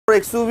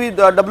XUV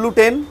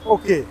W10।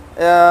 ওকে,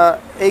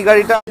 এই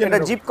গাড়িটা এটা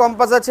জিপ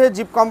কম্পাস আছে,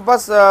 জিপ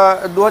কম্পাস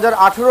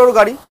 2018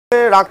 গাড়ি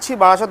রাখছি।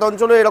 বারাসাত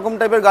অঞ্চলে এরকম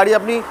টাইপের গাড়ি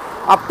আপনি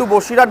আপ টু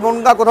বসিরহাট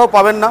বনগাঁ কোথাও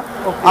পাবেন না,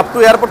 আপ টু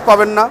এয়ারপোর্ট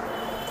পাবেন না।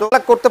 তো 1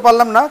 লাখ করতে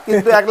পারলাম না,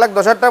 কিন্তু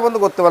 1,10,000 টাকা পর্যন্ত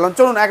করতে পারলাম।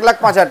 চলুন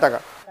 1,05,000 টাকা,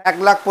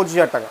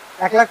 1,25,000 টাকা,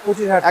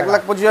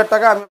 1,25,000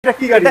 টাকা। আমি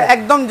এটা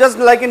একদম just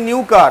like a new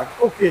car,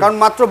 কারণ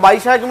মাত্র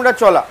 22,000 কিলোমিটার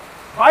চলা।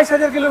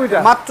 22,000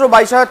 কিলোমিটার মাত্র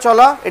 22,000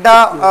 চলা। এটা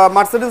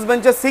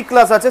Mercedes-benz এর C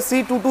ক্লাস আছে,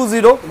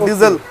 C220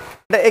 ডিজেল।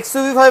 এটা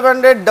এক্সইউভি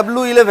 500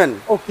 W11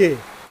 ওকে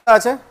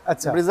আছে।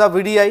 আচ্ছা, ব্রিজা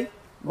VDI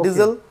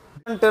ডিজেল।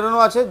 টেরেনো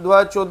আছে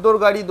 2014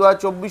 গাড়ি,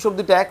 2024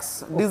 অবধি tax,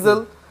 diesel,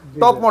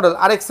 top model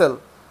RXL।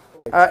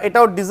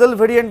 এটাও ডিজেল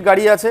ভেরিয়েন্ট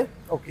গাড়ি আছে।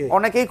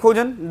 অনেকেই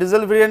খোঁজেন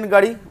ডিজেল ভেরিয়েন্ট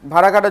গাড়ি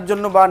ভাড়া কাটার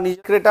জন্য বা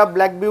নিজে। ক্রেটা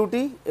ব্ল্যাক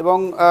বিউটি এবং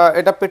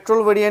এটা পেট্রোল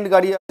ভেরিয়েন্ট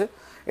গাড়ি আছে।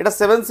 এটা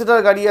 7 সিটার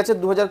গাড়ি আছে,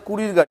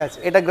 2020 গাড়ি আছে।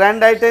 এটা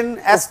গ্র্যান্ড আইটেন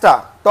অ্যাস্টা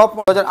টপ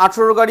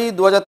 2018 গাড়ি।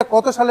 2000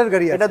 কত সালের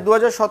গাড়ি? এটা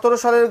 2017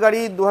 সালের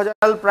গাড়ি।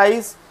 2000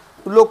 প্রাইস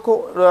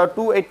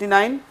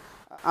 2,289,000।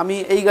 আমি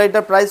এই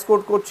গাড়িটার প্রাইস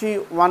কোট করছি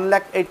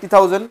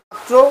 1,80,000,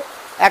 মাত্র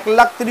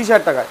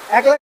 1,30,000 টাকায়।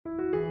 1 লাখ।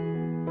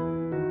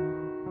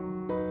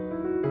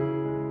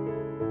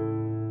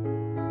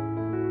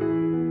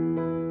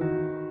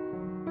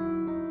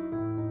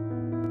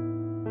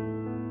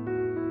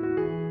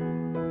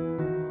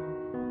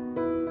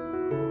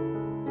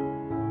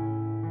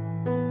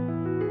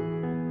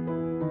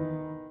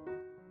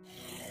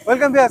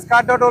 वेलकम भैया,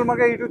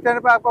 Car.oldmarket यूट्यूब चैनल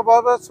पे आपका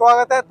बहुत बहुत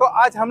स्वागत है। तो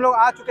आज हम लोग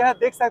आ चुके हैं,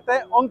 देख सकते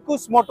हैं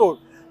अंकुश मोटर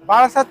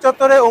बारासात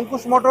चत्वरे।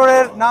 अंकुश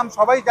मोटरेर नाम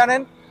सबाई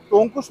जानेन। तो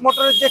अंकुश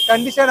मोटरेर जे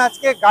कंडिशन आज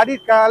के गाड़ी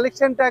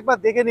कालेक्शनटा एक बार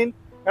देखे निन,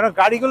 कारण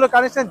गाड़ीगुलोर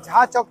कालेक्शन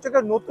झा चकचके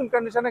नतून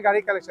कंडिशने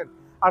गाड़ी कालेक्शन।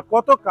 और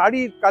कत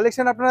गाड़ी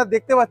कालेक्शन आपनारा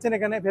देखते पाच्छेन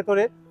एखाने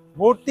भेतरे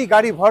भर्ती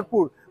गाड़ी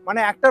भरपुर,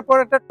 माने एकटार पर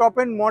एकटा टप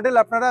एंड मॉडल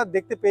आपनारा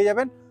देखते पेये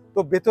जाबेन। तो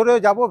भेतरे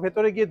जाबो,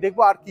 भेतरे गिये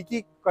देखबो और की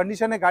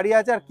कंडिशने गाड़ी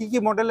आछे और की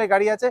मॉडलेर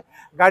गाड़ी आछे,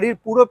 गाड़ीर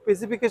पुरो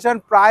स्पेसिफिकेशन,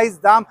 प्राइस,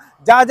 दाम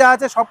जा जा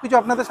आछे सबकिछु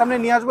आपनादेर सामने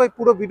निये आसबो।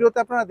 पुरो भिडियोते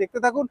आपनारा देखते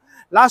थाकुन,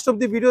 लास्ट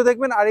अब्दि भिडियो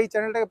देखबेन और এই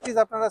চ্যানেলটাকে प्लिज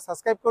आपनारा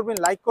सबस्क्राइब करबेन,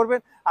 लाइक करबेन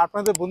और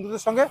आपनादेर बंधुदेर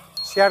संगे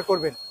शेयर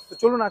करबेन। तो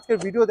चलुन आजकेर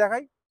भिडियो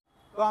देखाई।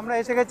 तो আমরা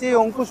এসে গেছি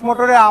অঙ্কুশ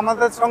মোটরে।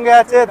 আমাদের সঙ্গে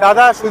আছে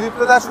দাদা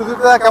সুদীপ্ত দা।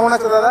 সুদীপ্ত দা কেমন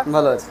আছো দাদা?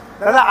 ভালো আছি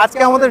দাদা।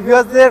 আজকে আমাদের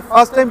ভিউয়ারদের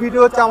ফার্স্ট টাইম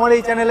ভিডিও হচ্ছে আমার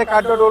এই চ্যানেলে,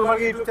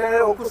 Car.oldmarket ইউটিউব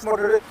চ্যানেলে অঙ্কুশ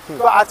মোটরে।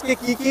 তো আজকে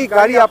কি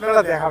গাড়ি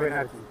আপনারা দেখাবেন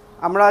আর কি?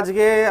 আমরা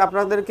আজকে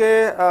আপনাদেরকে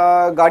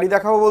গাড়ি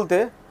দেখাবো বলতে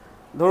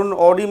ধরুন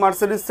অডি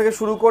মার্সিডিজ থেকে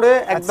শুরু করে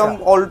একদম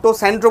অল্টো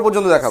সেন্ট্রো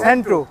পর্যন্ত দেখাবো।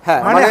 সেন্ট্রো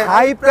হ্যাঁ, মানে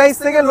হাই প্রাইস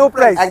থেকে লো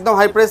প্রাইস, একদম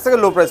হাই প্রাইস থেকে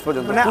লো প্রাইস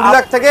পর্যন্ত, 2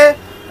 লাখ থেকে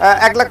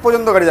 1 লাখ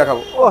পর্যন্ত গাড়ি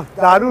দেখাবো। ওহ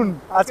দারুন,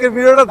 আজকের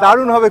ভিডিওটা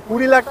দারুন হবে।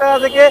 20 লাখ টাকা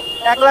থেকে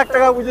 1 লাখ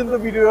টাকা পর্যন্ত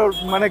ভিডিও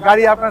মানে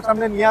গাড়ি আপনার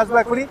সামনে নিয়ে আসবো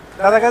এখনই।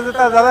 দাদার কাছে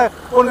দাদা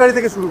কোন গাড়ি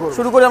থেকে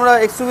শুরু করি? আমরা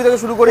এক্সইউভি থেকে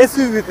শুরু করি।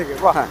 এসইউভি থেকে,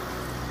 বাহ। হ্যাঁ,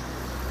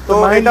 তো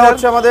এটা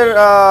হচ্ছে আমাদের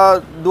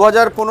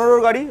 2015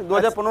 গাড়ি,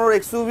 2015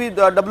 এক্সইউভি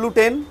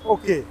W10।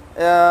 ওকে,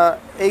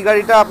 এই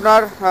গাড়িটা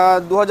আপনার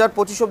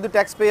 2025 অবধি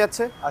ট্যাক্স পেয়ে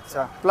যাচ্ছে।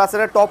 আচ্ছা, প্লাস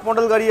এটা টপ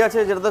মডেল গাড়ি আছে,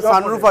 যেটাতে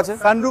সানরুফ আছে।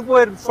 সানরুফও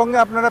এর সঙ্গে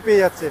আপনারা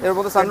পেয়ে যাচ্ছেন, এর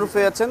মধ্যে সানরুফ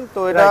পেয়ে যাচ্ছেন। তো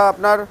এটা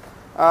আপনার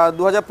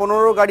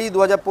 2015 গাড়ি,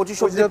 2025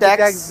 অবধি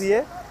ট্যাক্স দিয়ে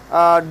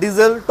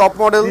ডিজেল টপ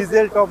মডেল।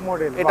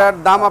 এটার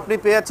দাম আপনি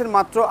পেয়ে যাচ্ছেন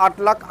মাত্র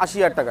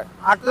 8,80,000 টাকায়।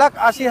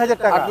 8,80,000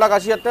 টাকা,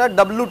 8,80,000 টাকা।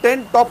 W10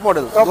 টপ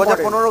মডেল,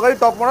 2015 গাড়ি,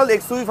 টপ মডেল,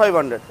 এক্সইউভি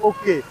 500।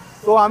 ওকে,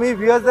 তো আমি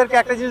ভিউয়ারদেরকে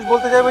একটা জিনিস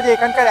বলতে চাইবো যে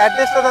এখানকার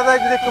অ্যাড্রেসটা দাদা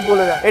যদি একটু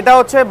বলে দেন। এটা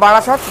হচ্ছে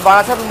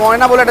বারাসাত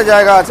ময়না বলে একটা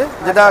জায়গা আছে,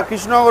 যেটা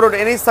কৃষ্ণনগর রোড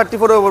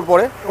NH34 এর উপর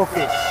পড়ে।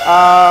 ওকে,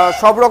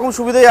 সব রকম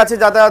সুবিধাই আছে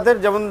যাতায়াতের।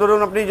 যেমন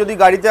ধরুন আপনি যদি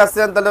গাড়িতে আসতে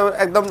চান তাহলে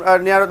একদম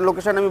নিয়ার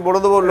লোকেশন আমি বলে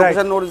দেবো,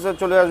 লোকেশন নোটিসে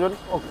চলে আসবেন।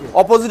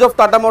 অপোজিট অফ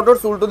টাটা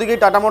মোটরস, উল্টো দিকেই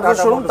টাটা মোটরস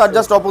শোরুম, তার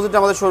জাস্ট অপোজিটে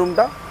আমাদের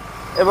শোরুমটা।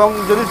 এবং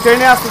যদি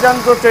ট্রেনে আসতে চান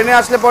তো ট্রেনে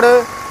আসলে পরে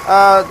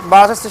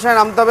বারাসাত স্টেশনে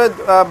নামতে হবে।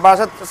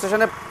 বারাসাত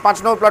স্টেশনে 5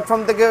 নম্বর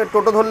প্ল্যাটফর্ম থেকে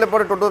টোটো ধরলে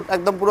পরে টোটো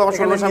একদম পুরো আমার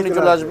শোরুমের সামনে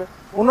চলে আসবে।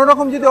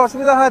 কোনোরকম যদি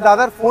অসুবিধা হয়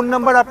দাদার ফোন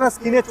নাম্বার আপনার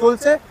স্ক্রিনে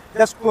চলছে,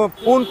 জাস্ট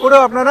ফোন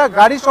করেও আপনারা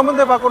গাড়ির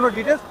সম্বন্ধে বা কোনো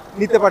ডিটেলস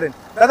নিতে পারেন।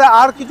 দাদা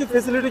আর কিছু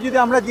ফ্যাসিলিটি যদি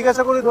আমরা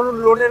জিজ্ঞাসা করি, ধরুন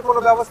লোনের কোনো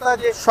ব্যবস্থা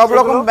আছে? সব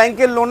রকম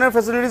ব্যাংকের লোনের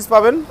ফ্যাসিলিটিস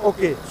পাবেন।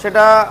 ওকে,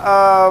 সেটা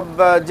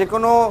যে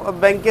কোনো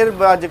ব্যাংকের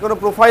বা যে কোনো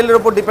প্রোফাইলের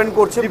উপর ডিপেন্ড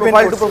করছে,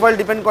 প্রোফাইল টু প্রোফাইল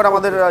ডিপেন্ড করে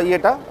আমাদের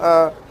ইয়েটা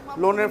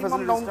লোনের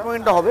ফ্যাসিলিটি। ডাউন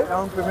পেমেন্টটা হবে,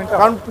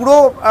 কারণ পুরো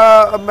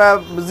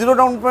জিরো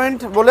ডাউন পেমেন্ট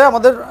বলে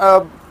আমাদের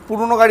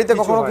পুরনো গাড়িতে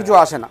কখনো কিছু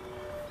আসে না।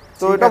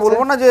 তো এটা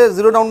বলবো না যে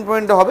জিরো ডাউন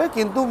পেমেন্টে হবে,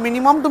 কিন্তু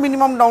minimum two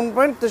minimum down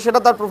payment সেটা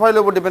তার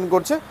প্রোফাইলের উপর ডিপেন্ড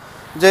করছে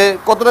যে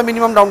কতটা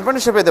মিনিমাম ডাউন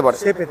পেমেন্ট সে পেতে পারে।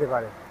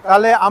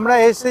 তাহলে আমরা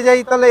এসে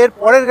যাই তাহলে এর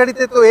পরের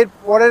গাড়িতে। তো এর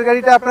পরের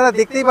গাড়িটা আপনারা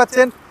দেখতেই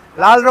পাচ্ছেন,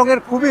 লাল রঙের,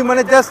 খুবই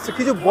মানে জাস্ট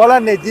কিছু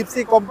বলার নেই,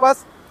 জিপসি কম্পাস।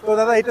 তো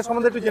দাদা এটা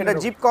সম্বন্ধে একটু জেনে।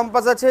 জিপ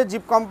কম্পাস আছে,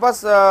 জিপ কম্পাস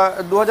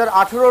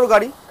 2018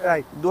 গাড়ি,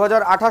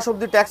 2028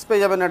 অবধি ট্যাক্স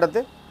পেয়ে যাবেন এটাতে।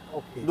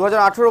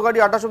 2018 গাড়ি,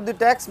 28 অবধি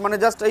ট্যাক্স, মানে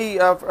জাস্ট এই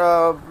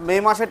মে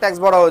মাসে ট্যাক্স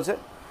ভরা হয়েছে।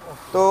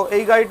 তো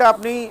এই গাড়িটা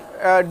আপনি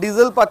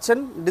ডিজেল পাচ্ছেন,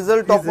 ডিজেল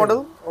টপ মডেল।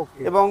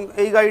 এবং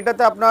এই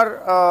গাড়িটাতে আপনার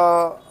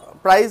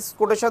প্রাইস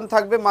কোটেশন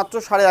থাকবে মাত্র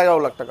 11.5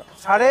 লাখ টাকা।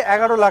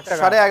 11.5 লাখ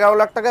টাকা, 11.5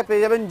 লাখ টাকায়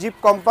পেয়ে যাবেন zip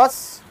compass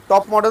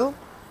top model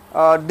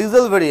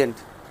diesel variant,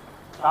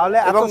 তাহলে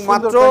এবং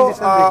মাত্র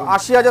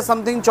 80,000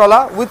 সামথিং চলা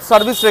উইথ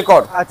সার্ভিস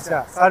রেকর্ড। আচ্ছা,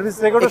 সার্ভিস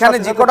রেকর্ড। এখানে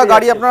যে কটা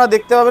গাড়ি আপনারা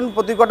দেখতে পাবেন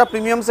প্রতি কটা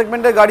প্রিমিয়াম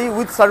সেগমেন্টের গাড়ি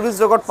উইথ সার্ভিস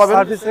রেকর্ড পাবেন।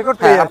 সার্ভিস রেকর্ড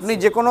আপনি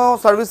যে কোনো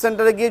সার্ভিস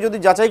সেন্টারে গিয়ে যদি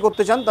যাচাই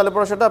করতে চান তাহলে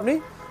পরে সেটা আপনি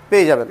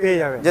পেয়ে যাবেন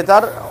যে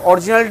তার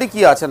অরিজিনালিটি কি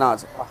আছে না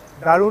আছে।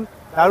 দারুণ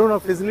দারুণ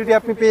ফেসিলিটি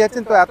আপনি পেয়ে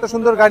যাচ্ছেন। তো এত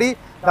সুন্দর গাড়ি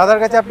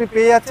দাদার কাছে আপনি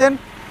পেয়ে যাচ্ছেন।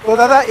 তো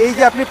দাদা এই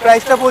যে আপনি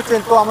প্রাইসটা বলছেন,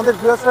 তো আমাদের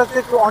ভিউয়ার্সরা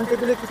একটু অন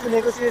টেবিলে কিছু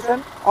নেগোসিয়েশন,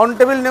 অন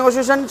টেবিল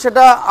নেগোসিয়েশন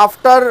সেটা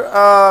আফটার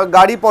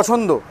গাড়ি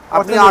পছন্দ,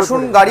 আপনি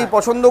আসুন গাড়ি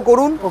পছন্দ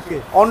করুন,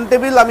 অন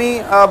টেবিল আমি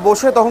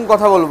বসে তখন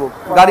কথা বলবো,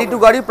 গাড়ি টু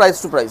গাড়ি, প্রাইস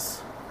টু প্রাইস।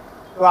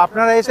 তো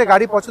আপনারা এসে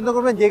গাড়ি পছন্দ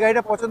করবেন, যে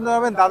গাড়িটা পছন্দ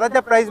হবেন দাদা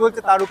যা প্রাইস বলছে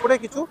তার উপরে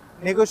কিছু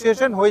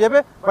নেগোসিয়েশন হয়ে যাবে,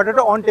 বাট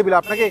এটা অন টেবিল।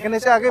 আপনাকে এখানে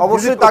এসে আগে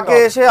অবশ্যই তাকে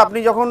এসে, আপনি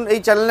যখন এই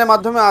চ্যানেলের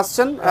মাধ্যমে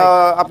আসছেন,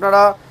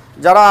 আপনারা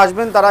যারা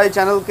আসবেন তারা এই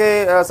চ্যানেলকে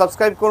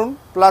সাবস্ক্রাইব করুন,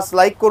 প্লাস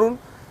লাইক করুন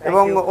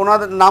এবং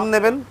ওনার নাম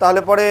নেবেন,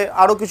 তাহলে পরে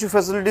আরও কিছু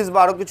ফ্যাসিলিটিস বা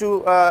আরও কিছু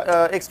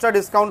এক্সট্রা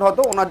ডিসকাউন্ট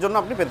হয়তো ওনার জন্য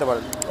আপনি পেতে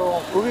পারেন। তো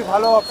খুবই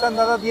ভালো অপশান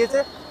দাদা দিয়েছে।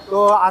 তো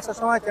আসার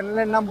সময়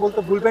চ্যানেলের নাম বলতে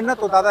ভুলবেন না।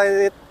 তো দাদা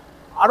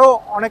আরও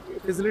অনেক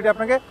ফেসিলিটি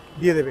আপনাকে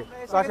দিয়ে দেবে।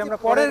 তো আসি আমরা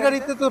পরের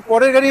গাড়িতে। তো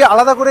পরের গাড়ি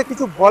আলাদা করে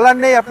কিছু বলার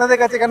নেই আপনাদের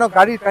কাছে, কেন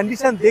গাড়ির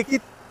কন্ডিশন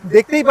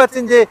দেখতেই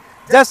পাচ্ছেন যে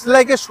just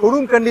like a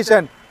showroom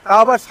condition, তাও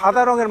আবার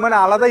সাদা রঙের, মানে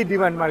আলাদাই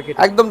ডিমান্ড মার্কেট।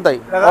 একদম তাই।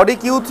 অডি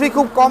Q3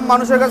 খুব কম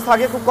মানুষের কাছে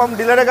থাকে, খুব কম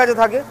ডিলারের কাছে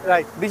থাকে।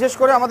 বিশেষ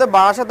করে আমাদের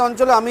বারাসাত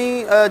অঞ্চলে আমি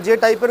যে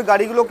টাইপের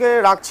গাড়িগুলোকে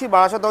রাখছি,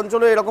 বারাসাত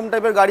অঞ্চলে এরকম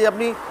টাইপের গাড়ি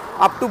আপনি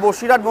আপ টু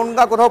বসিরহাট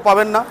বনগাঁ কোথাও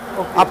পাবেন না,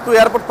 আপ টু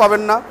এয়ারপোর্ট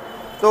পাবেন না।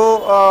 তো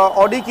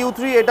অডি Q3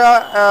 এটা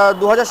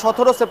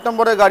 2017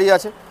 সেপ্টেম্বরের গাড়ি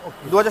আছে,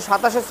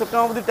 2027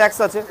 সেপ্টেম্বর অবধি ট্যাক্স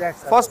আছে,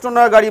 ফার্স্ট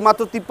ওনার গাড়ি,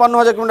 মাত্র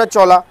 53,000 কিলোমিটার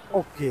চলা।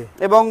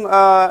 এবং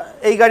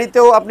এই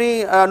গাড়িতেও আপনি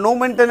নো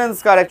মেনটেনেন্স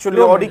কার,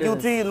 actually Audi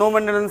Q3 no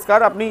maintenance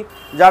কার। আপনি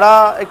যারা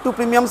একটু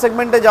প্রিমিয়াম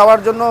সেগমেন্টে যাওয়ার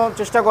জন্য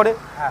চেষ্টা করে,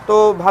 তো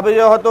ভাবে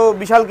যে হয়তো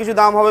বিশাল কিছু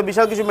দাম হবে,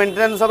 বিশাল কিছু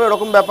মেনটেনেন্স হবে,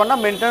 এরকম ব্যাপার না,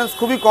 মেনটেনেন্স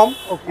খুবই কম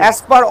অ্যাজ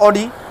পার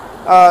অডি।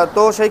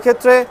 তো সেই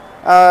ক্ষেত্রে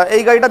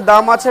এই গাড়িটার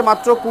দাম আছে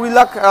মাত্র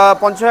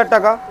 20,50,000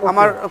 টাকা,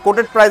 আমার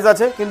কোটেড প্রাইস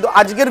আছে, কিন্তু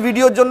আজকের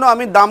ভিডিওর জন্য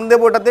আমি দাম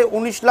দেবো এটাতে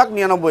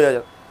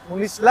 19,99,000।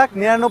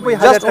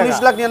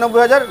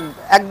 19,99,000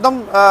 একদম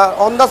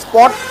অন দ্য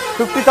স্পট,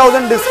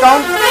 50,000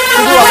 ডিসকাউন্ট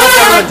শুধু আপনার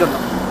চ্যানেলের জন্য।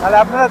 তাহলে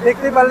আপনারা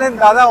দেখতেই পারলেন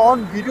দাদা অন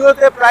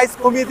ভিডিওতে প্রাইস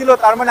কমিয়ে দিল,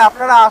 তার মানে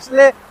আপনারা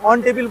আসলে অন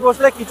টেবিল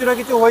বসলে কিছু না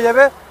কিছু হয়ে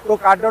যাবে। তো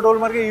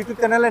car.oldmarket ইউটিউব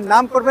চ্যানেলের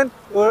নাম করবেন,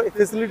 তো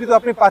ফেসিলিটি তো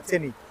আপনি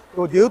পাচ্ছেনই।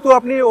 তো যেহেতু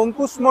আপনি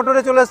অঙ্কুশ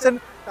মোটরে চলে এসেছেন,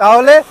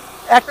 তাহলে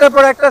একটার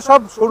পর একটা সব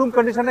শোরুম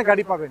কন্ডিশনে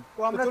গাড়ি পাবেন।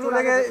 তো আমরা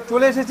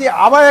চলে এসেছি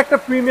আবার একটা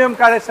প্রিমিয়াম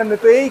কারের সামনে।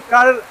 তো এই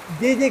কার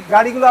যে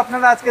গাড়িগুলো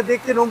আপনারা আজকে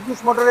দেখছেন অঙ্কুশ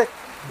মোটরে,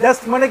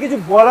 জাস্ট মানে কিছু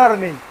বলার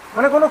নেই,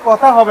 মানে কোনো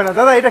কথা হবে না।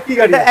 দাদা এটা কি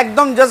গাড়ি? এটা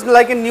একদম just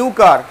like a new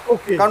car,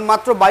 কারণ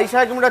মাত্র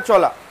 22,000 কিলোমিটার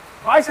চলা।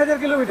 22,000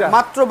 কিলোমিটার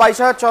মাত্র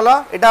 22,000 চলা।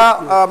 এটা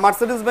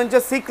মার্সিডিজ-বেঞ্জ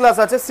এর C ক্লাস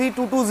আছে,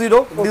 C220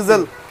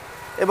 ডিজেল,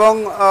 এবং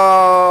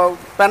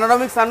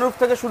প্যানোরামিক সানরুফ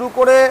থেকে শুরু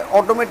করে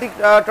অটোমেটিক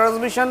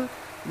ট্রান্সমিশন,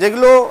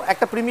 যেগুলো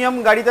একটা প্রিমিয়াম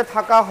গাড়িতে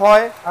থাকা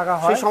হয়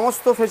সেই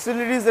সমস্ত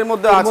ফেসিলিটিস এর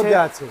মধ্যে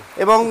আছে।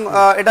 এবং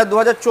এটা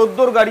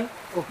 2014 গাড়ি,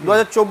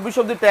 2024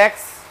 অবধি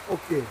ট্যাক্স,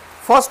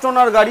 ফার্স্ট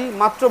ওনার গাড়ি,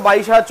 মাত্র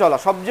 22,000 চলা।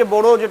 সবচেয়ে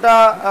বড় যেটা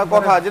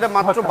কথা, যেটা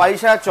মাত্র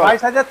 22,000 চলা।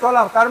 22,000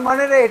 চলা, তার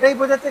মানে এটাই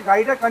বোঝাচ্ছে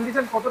গাড়িটার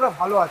কন্ডিশন কতটা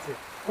ভালো আছে।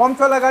 কম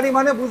চলা গাড়ি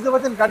মানে বুঝতে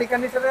পারছেন গাড়ি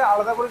কন্ডিশনে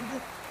আলাদা করে কিছু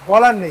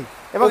বলার নেই।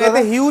 এবং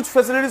এতে হিউজ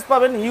ফ্যাসিলিটিস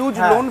পাবেন, হিউজ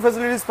লোন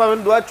ফ্যাসিলিটিস পাবেন।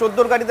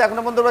 2014 গাড়িতে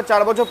এখনো পর্যন্ত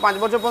 4 বছর 5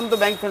 বছর পর্যন্ত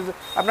ব্যাংক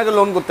আপনাকে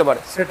লোন করতে পারে।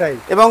 সেটাই।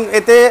 এবং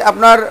এতে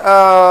আপনার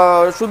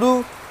শুধু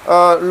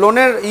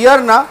লোনের ইয়ার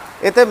না,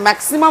 এতে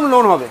ম্যাক্সিমাম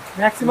লোন হবে।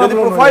 যদি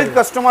প্রোফাইল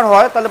কাস্টমার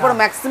হয় তাহলে পরে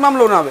ম্যাক্সিমাম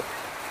লোন হবে।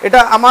 এটা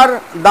আমার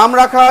দাম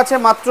রাখা আছে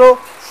মাত্র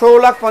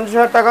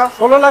 16,50,000 টাকা।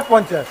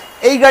 16,50,000।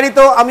 এই গাড়ি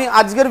তো আমি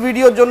আজকের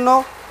ভিডিওর জন্য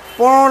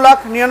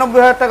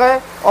 15,99,000 টাকায়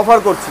অফার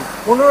করছি।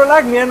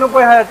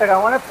 15,99,000 টাকা,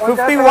 মানে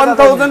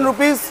 51,000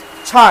 রুপিস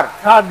ছাড়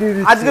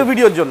আজকের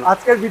ভিডিওর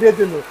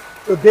জন্য।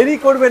 তো দেরি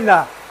করবেন না,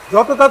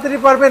 যত তাড়াতাড়ি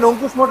পারবেন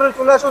অঙ্কুশ মোটরে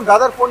চলে আসুন।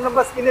 দাদার ফোন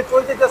নাম্বার স্ক্রিনে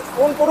চলছে, জাস্ট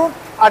ফোন করুন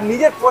আর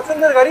নিজের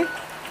পছন্দের গাড়ি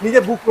নিজে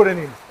বুক করে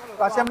নিন।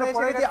 পাশে আমরা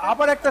পড়েছি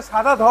আবার একটা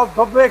সাদা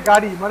ধবধবে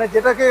গাড়ি, মানে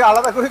যেটাকে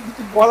আলাদা করে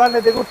কিছু বলার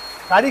নেই। দেখুন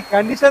গাড়ির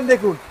কন্ডিশন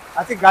দেখুন,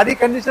 আজকে গাড়ি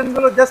কন্ডিশন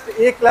গুলো জাস্ট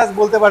এ ক্লাস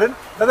বলতে পারেন।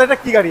 দাদা এটা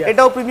কি গাড়ি?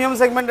 এটাও প্রিমিয়াম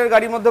সেগমেন্টের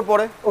গাড়ির মধ্যে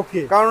পড়ে।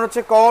 কারণ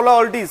হচ্ছে Corolla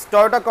Altis,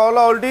 Toyota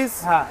Corolla Altis,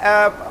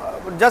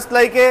 just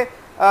like a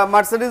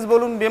Mercedes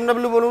বলুন,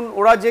 BMW বলুন,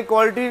 ওরা যে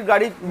কোয়ালিটির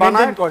গাড়ি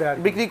বানায়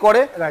বিক্রি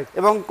করে,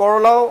 এবং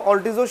Corolla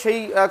Altisও সেই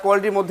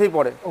কোয়ালিটির মধ্যেই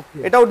পড়ে।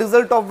 এটাও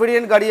ডিজেল টপ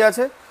ভেরিয়েন্ট গাড়ি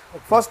আছে,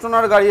 ফার্স্ট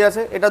ওনার গাড়ি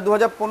আছে। এটা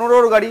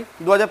 2015 গাড়ি,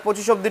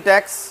 2025 অবধি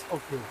ট্যাক্স।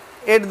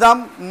 এর দাম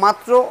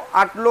মাত্র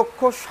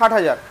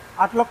 8,60,000।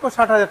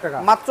 8,60,000 টাকা,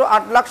 মাত্র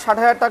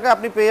 8,60,000 টাকা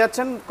আপনি পেয়ে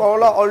যাচ্ছেন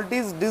Corolla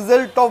Altis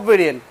diesel top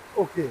variant.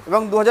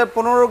 এবং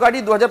 2015 গাড়ি,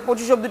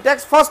 2025 অবধি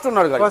ট্যাক্স, ফার্স্ট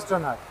ওনার গাড়ি।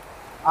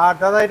 আর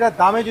দাদা এটা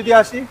দামে যদি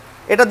আসি,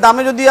 এটার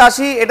দামে যদি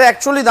আসি, এটা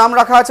অ্যাকচুয়ালি দাম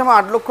রাখা আছে আমার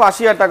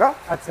 8,80,000 টাকা।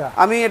 আচ্ছা,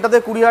 আমি এটাতে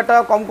 20,000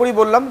 টাকা কম করেই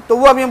বললাম।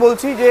 তবুও আমি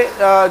বলছি যে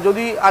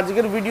যদি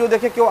আজকের ভিডিও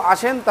দেখে কেউ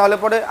আসেন তাহলে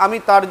পরে আমি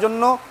তার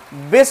জন্য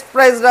বেস্ট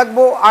প্রাইস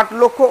রাখবো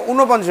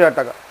 8,49,000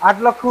 টাকা।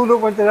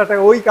 8,49,000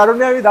 টাকা। ওই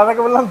কারণে আমি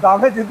দাদাকে বললাম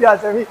দামে যদি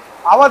আছে, আমি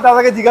আবার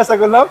দাদাকে জিজ্ঞাসা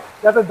করলাম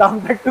যাতে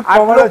দামটা একটু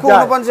কমানো যায়।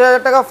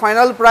 8,49,000 টাকা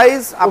ফাইনাল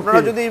প্রাইস। আপনারা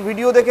যদি এই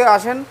ভিডিও দেখে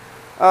আসেন,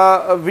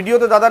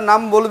 ভিডিওতে দাদার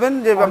নাম বলবেন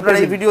যে আপনারা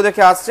এই ভিডিও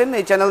দেখে আসছেন,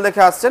 এই চ্যানেল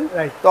দেখে আসছেন,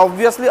 তো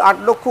অবভিয়াসলি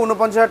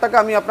 8,49,000 টাকা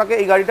আমি আপনাকে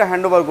এই গাড়িটা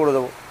হ্যান্ড ওভার করে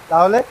দেবো।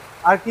 তাহলে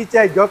আর কি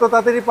চাই, যত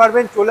তাড়াতাড়ি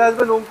পারবেন চলে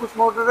আসবেন অঙ্কুশ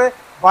মোটরে।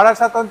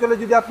 বারাসাত অঞ্চলে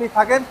যদি আপনি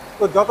থাকেন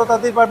তো যত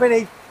তাড়াতাড়ি পারবেন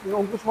এই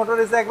অঙ্কুশ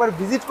মোটরে এসে একবার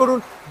ভিজিট করুন,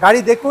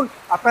 গাড়ি দেখুন,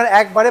 আপনার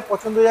একবারে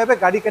পছন্দ হয়ে যাবে।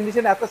 গাড়ি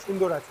কন্ডিশন এত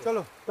সুন্দর আছে।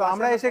 চলো, তো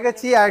আমরা এসে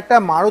গেছি একটা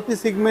মারুতি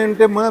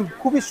সেগমেন্টে, মানে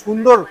খুবই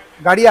সুন্দর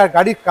গাড়ি। আর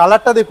গাড়ির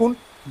কালারটা দেখুন,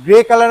 গ্রে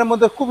কালারের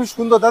মধ্যে খুবই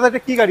সুন্দর। দাদা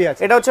এটা কি গাড়ি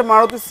আছে? এটা হচ্ছে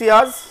মারুতি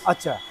সিয়াজ।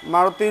 আচ্ছা,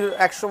 মারুতির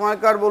এক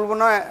সময়কার বলবো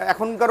না,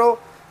 এখনকারও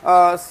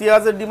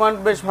সিয়াজের ডিমান্ড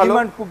বেশ ভালো,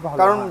 খুব ভালো।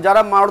 কারণ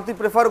যারা মারুতি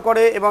প্রেফার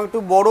করে এবং একটু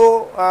বড়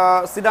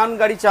সিডান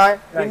গাড়ি চায়,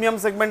 প্রিমিয়াম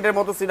সেগমেন্টের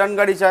মতো সিডান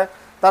গাড়ি চায়,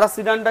 তারা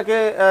সিডানটাকে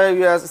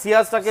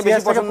সিয়াজটাকে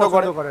বেশি পছন্দ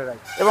করে।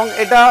 এবং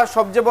এটা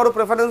সবচেয়ে বড়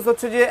প্রেফারেন্স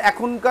হচ্ছে যে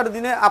এখনকার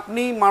দিনে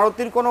আপনি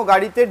মারুতির কোনো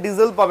গাড়িতে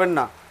ডিজেল পাবেন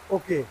না।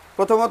 ওকে,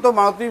 প্রথমত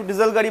মারুতি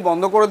ডিজেল গাড়ি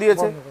বন্ধ করে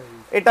দিয়েছে,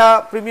 এটা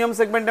প্রিমিয়াম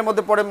সেগমেন্টের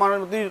মধ্যে পড়ে,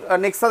 মারুতির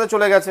নেক্সাতে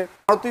চলে গেছে।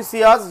 মারুতি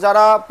সিয়াজ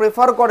যারা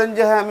প্রেফার করেন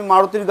যে হ্যাঁ আমি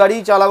মারুতির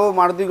গাড়িই চালাবো,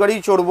 মারুতির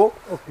গাড়িই চড়বো,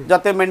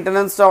 যাতে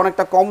মেনটেন্যান্সটা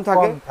অনেকটা কম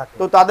থাকে,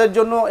 তো তাদের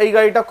জন্য এই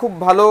গাড়িটা খুব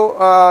ভালো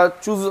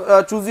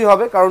চুজি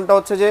হবে। কারণটা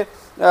হচ্ছে যে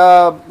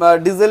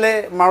ডিজেলে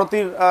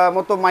মারুতির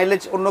মতো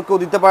মাইলেজ অন্য কেউ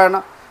দিতে পারে না,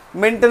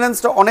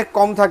 মেনটেন্যান্সটা অনেক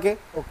কম থাকে।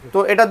 তো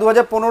এটা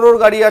 2015-র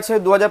গাড়ি আছে,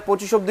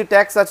 2025 অব্দি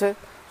ট্যাক্স আছে,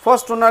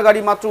 ফার্স্ট ওনার গাড়ি,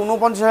 মাত্র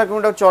 49,000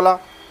 কিলোমিটার চলা।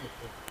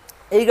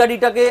 এই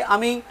গাড়িটাকে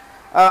আমি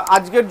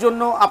আজকের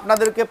জন্য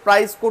আপনাদেরকে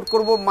প্রাইস কোট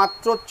করব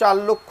মাত্র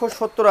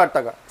 4,70,000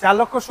 টাকা।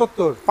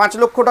 4,70,000, 5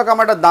 লক্ষ টাকা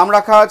আমার দাম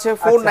রাখা আছে,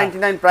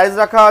 499 প্রাইস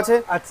রাখা আছে।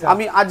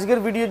 আমি আজকের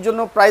ভিডিওর জন্য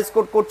প্রাইস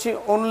কোট করছি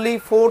অনলি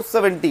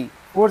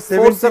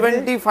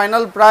 470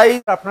 ফাইনাল প্রাইস।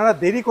 আপনারা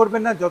দেরি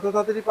করবেন না, যত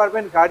তাড়াতাড়ি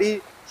পারবেন গাড়ি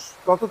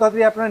তত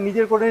তাড়াতাড়ি আপনারা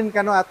নিজের করে নিন।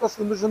 কেন এত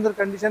সুন্দর সুন্দর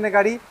কন্ডিশনে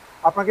গাড়ি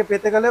আপনাকে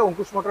পেতে গেলে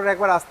অঙ্কুশ মোটরে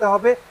একবার আসতে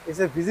হবে,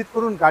 এসে ভিজিট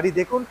করুন, গাড়ি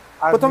দেখুন।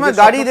 আর প্রথমে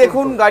গাড়ি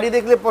দেখুন, গাড়ি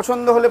দেখলে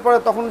পছন্দ হলে পরে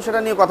তখন সেটা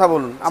নিয়ে কথা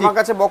বলুন। আমার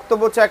কাছে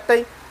বক্তব্য হচ্ছে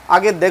একটাই,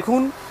 আগে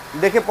দেখুন,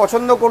 দেখে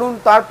পছন্দ করুন,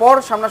 তারপর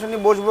সামনাসামনি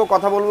বসবো,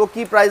 কথা বলবো,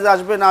 কি প্রাইস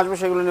আসবে না আসবে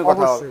সেগুলো নিয়ে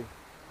কথা হবে।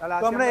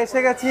 তো আমরা এসে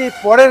গেছি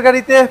পরের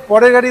গাড়িতে।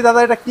 পরের গাড়ি দাদা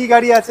এটা কি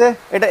গাড়ি আছে?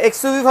 এটা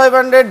XUV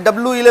 500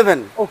 W11।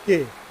 ওকে,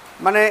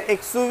 মানে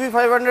XUV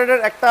 500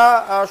 এর একটা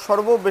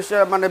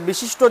মানে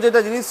বিশিষ্ট যেটা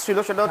জিনিস ছিল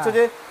সেটা হচ্ছে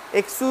যে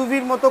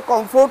XUV-র মতো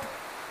কমফোর্ট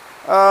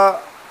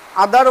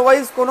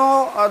আদারওয়াইজ কোনো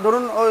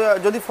ধরুন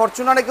যদি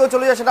ফরচুনারে কেউ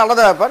চলে যায় সেটা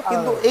আলাদা ব্যাপার,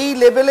 কিন্তু এই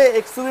লেভেলে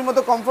XUV-র মতো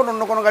কমফোর্ট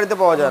অন্য কোনো গাড়িতে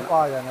পাওয়া যায় না।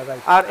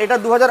 আর এটা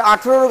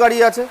 2018-র গাড়ি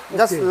আছে,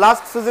 জাস্ট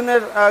লাস্ট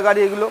সিজনের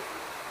গাড়ি এগুলো।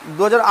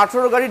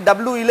 2018-র গাড়ি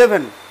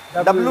W11,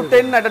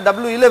 W10 না, এটা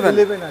W11।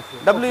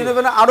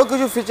 W11 এ আরো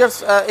কিছু ফিচার্স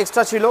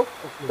এক্সট্রা ছিল,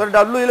 তো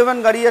W11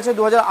 গাড়ি আছে,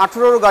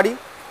 2018-র গাড়ি।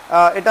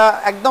 এটা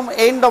একদম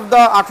এন্ড অফ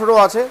দ্য 18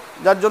 আছে,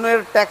 যার জন্য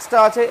এর ট্যাক্সটা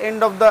আছে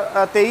এন্ড অফ দ্য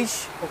 23,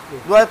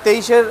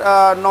 2023-এর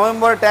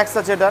নভেম্বরে ট্যাক্স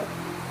আছে এটার।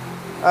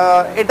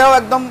 এটাও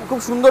একদম খুব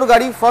সুন্দর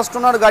গাড়ি, ফার্স্ট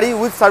ওনার গাড়ি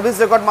উইথ সার্ভিস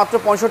রেকর্ড, মাত্র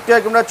 65,000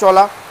 কিলোমিটার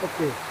চলা।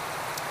 ওকে,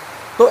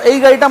 তো এই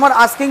গাড়িটা আমার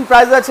আস্কিং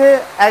প্রাইস আছে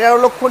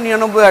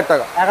 11,99,000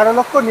 টাকা।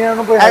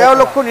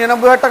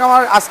 11,99,000 টাকা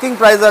আমার আস্কিং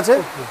প্রাইস আছে।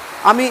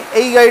 আমি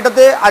এই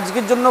গাড়িটাতে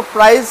আজকের জন্য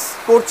প্রাইস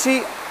করছি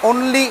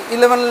only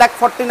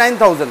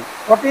 11,49,000।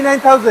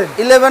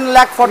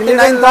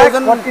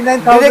 11,49,000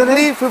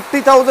 directly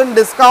 50,000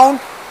 discount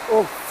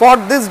for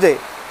this day,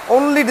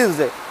 only this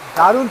day.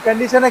 দারুন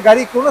কন্ডিশনে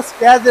গাড়ি, কোনো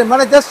স্ক্র্যাচ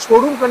মানে জাস্ট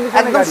শোরুম কন্ডিশন,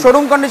 একদম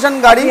শোরুম কন্ডিশন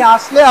গাড়ি।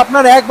 আসলে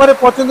আপনার একবারে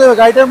পছন্দ হবে।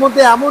 গাড়িটার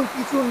মধ্যে এমন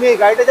কিছু নেই,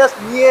 গাড়িটা জাস্ট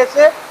নিয়ে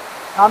এসে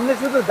সামনে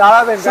শুধু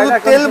দাঁড়াবেন, শুধু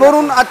তেল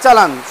ভরুন আর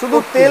চালান, শুধু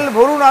তেল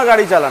ভরুন আর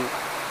গাড়ি চালান।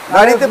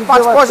 গাড়িতে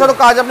 5 পয়সারও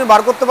কাজ আপনি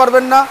বার করতে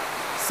পারবেন না।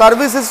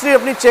 সার্ভিস হিস্ট্রি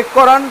আপনি চেক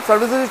করান,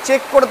 সার্ভিস হিস্ট্রি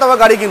চেক করে তবে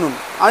গাড়ি কিনুন।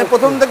 আমি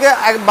প্রথম থেকে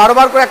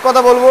বারবার করে এক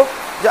কথা বলবো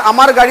যে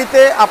আমার গাড়িতে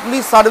আপনি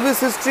সার্ভিস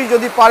হিস্ট্রি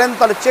যদি পারেন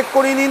তাহলে চেক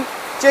করিয়ে নিন,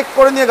 চেক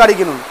করে নিয়ে গাড়ি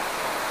কিনুন।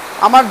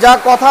 আমার যা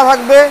কথা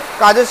থাকবে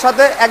কাজের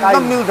সাথে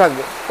একদম মিল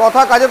থাকবে,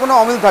 কথা কাজে কোনো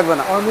অমিল থাকবে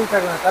না।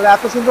 তাহলে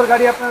এত সুন্দর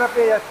গাড়ি আপনারা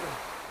পেয়ে যাচ্ছেন।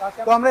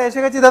 তো আমরা এসে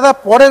গেছি দাদা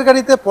পরের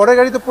গাড়িতে। পরের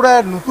গাড়ি তো পুরো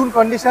নতুন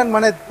কন্ডিশন,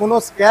 মানে কোনো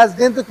স্ক্র্যাচ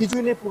ডেন্ট তো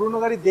কিছুই নেই। পুরনো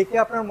গাড়ি দেখে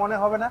আপনার মনে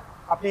হবে না,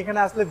 আপনি এখানে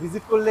আসলে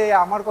ভিজিট করলে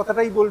আমার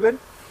কথাটাই বলবেন।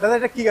 দাদা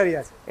এটা কি গাড়ি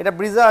আছে? এটা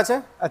ব্রিজা আছে।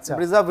 আচ্ছা,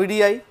 ব্রিজা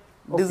VDI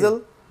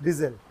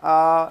ডিজেল।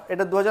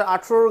 এটা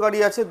 2018-র গাড়ি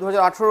আছে,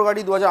 2018-র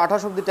গাড়ি,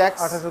 2028 অব্দি ট্যাক্স।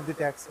 28 অব্দি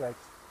ট্যাক্স, রাইট।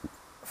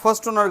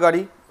 ফার্স্ট ওনার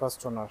গাড়ি,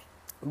 ফার্স্ট ওনার।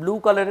 ব্লু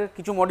কালারের,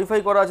 কিছু মডিফাই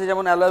করা আছে,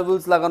 যেমন অ্যালয়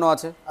হুইলস লাগানো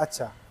আছে।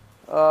 আচ্ছা,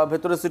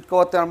 ভেতরে সিট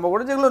কভার থেকে আরম্ভ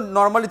করে যেগুলো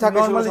নরমালি থাকে,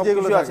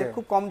 যেগুলো আছে,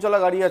 খুব কম চলা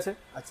গাড়ি আছে।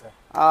 আচ্ছা,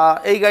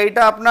 এই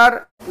গাড়িটা আপনার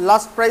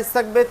লাস্ট প্রাইস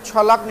থাকবে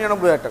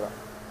 6,99,000 টাকা।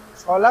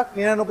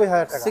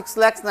 6,99,000 টাকা,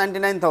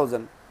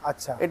 6,99,000।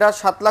 আচ্ছা, এটা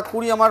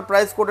 7,20,000 আমার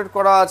প্রাইস কোটেড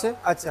করা আছে।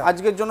 আচ্ছা,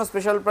 আজকের জন্য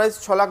স্পেশাল প্রাইস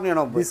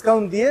 6,99,000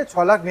 ডিসকাউন্ট দিয়ে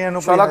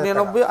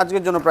 6,99,000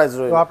 আজকের জন্য প্রাইস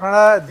রয়েছে। তো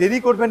আপনারা দেরি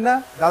করবেন না,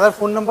 দাদার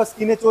ফোন নাম্বার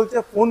স্ক্রিনে চলছে,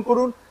 ফোন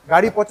করুন,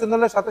 গাড়ি পছন্দ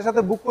হলে সাথে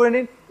সাথে বুক করে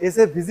নিন,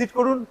 এসে ভিজিট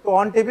করুন, তো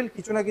অন টেবিল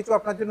কিছু না কিছু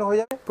আপনার জন্য হয়ে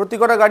যাবে।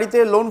 প্রতিটা গাড়িতে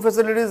লোন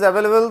ফ্যাসিলিটিস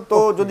অ্যাভেলেবেল, তো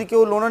যদি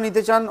কেউ লোনে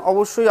নিতে চান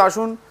অবশ্যই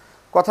আসুন,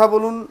 কথা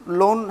বলুন।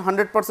 লোন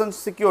 100%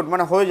 সিকিউরড,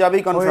 মানে হয়ে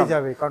যাবেই, কনফার্ম হয়ে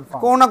যাবে,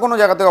 কোনো না কোনো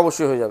জায়গা থেকে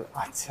অবশ্যই হয়ে যাবে।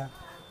 আচ্ছা,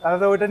 তাহলে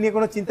তো ওটা নিয়ে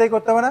কোনো চিন্তাই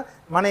করতে হবে না,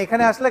 মানে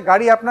এখানে আসলে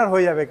গাড়ি আপনার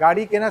হয়ে যাবে,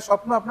 গাড়ি কেনার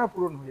স্বপ্ন আপনার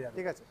পূরণ হয়ে যাবে।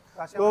 ঠিক আছে,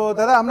 তো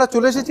দাদা আমরা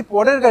চলে এসেছি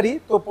পরের গাড়ি।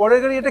 তো পরের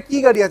গাড়ি এটা কি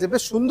গাড়ি আছে?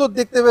 বেশ সুন্দর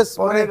দেখতে, বেশ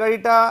পরের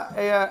গাড়িটা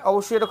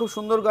অবশ্যই এটা খুব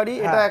সুন্দর গাড়ি।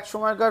 এটা এক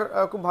সময়কার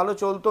খুব ভালো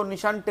চলতো,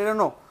 নিশান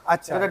টেরেনো।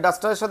 আচ্ছা, এটা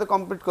ডাস্টারের সাথে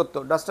কমপ্লিট করতো,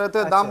 ডাস্টারের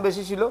থেকে দাম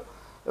বেশি ছিল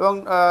এবং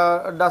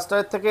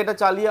ডাস্টারের থেকে এটা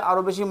চালিয়ে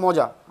আরো বেশি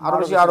মজা, আরো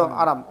বেশি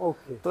আরাম।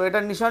 তো এটা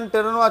নিশান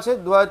টেরেনো আছে,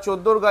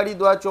 2014 গাড়ি,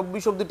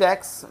 2024 অব্দি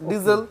ট্যাক্স,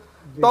 ডিজেল,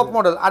 টপ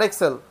মডেল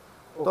আরএক্সএল।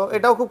 তো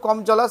এটাও খুব কম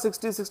চলা,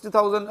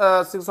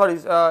 60,000 সরি,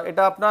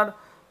 এটা আপনার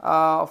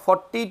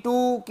 42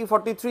 কি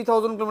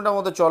 43,000 কিলোমিটার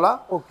মতো চলা।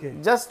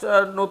 জাস্ট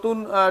নতুন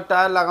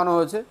টায়ার লাগানো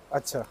হয়েছে।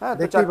 আচ্ছা, হ্যাঁ,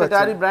 তো 4টে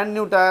টায়ারই ব্র্যান্ড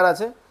নিউ টায়ার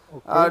আছে।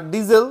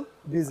 ডিজেল,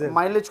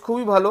 মাইলেজ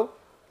খুবই ভালো।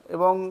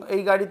 এবং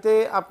এই গাড়িতে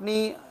আপনি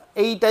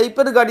এই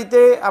টাইপের গাড়িতে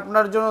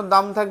আপনার জন্য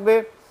দাম থাকবে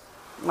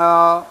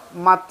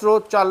মাত্র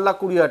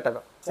 4,20,000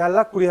 টাকা।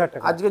 4,20,000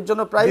 টাকা আজকের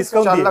জন্য প্রাইস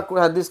 4 লাখ,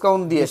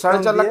 ডিসকাউন্ট দিয়ে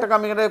 4.5 লাখ টাকা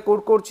আমি এখানে কোড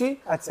করছি।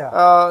 আচ্ছা,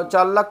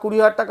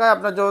 4,20,000 টাকায়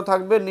আপনার জন্য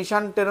থাকবে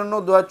নিশান টেরেনো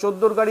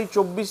 2014 গাড়ি,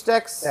 24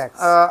 tax,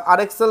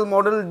 আরএক্সএল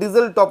model,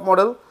 diesel top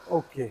model.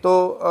 ওকে, তো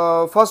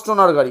ফার্স্ট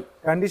ওনার গাড়ি,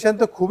 কন্ডিশন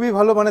তো খুবই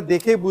ভালো, মানে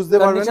দেখেই বুঝতে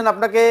পারবেন। কন্ডিশন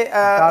আপনাকে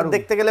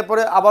দেখতে গেলে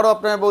পরে আবারও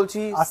আপনাকে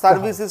বলছি,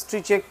 সার্ভিস হিস্ট্রি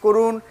চেক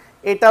করুন,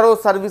 এটারও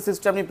সার্ভিস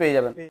হিস্ট্রি আপনি পেয়ে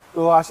যাবেন।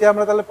 তো আসি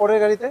আমরা তাহলে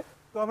পরের গাড়িতে।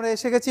 তো আমরা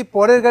এসে গেছি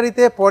পরের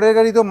গাড়িতে। পরের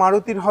গাড়ি তো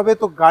মারুতির হবে।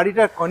 তো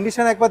গাড়িটার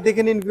কন্ডিশন একবার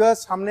দেখে নিন ভিউয়ার্স,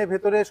 সামনে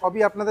ভেতরে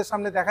সবই আপনাদের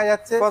সামনে দেখা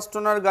যাচ্ছে। ফার্স্ট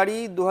ওনার গাড়ি,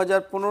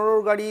 2015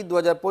 গাড়ি,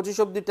 2025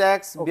 অব্দি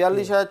ট্যাক্স,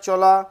 42,000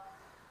 চলা,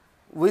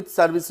 উইথ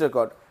সার্ভিস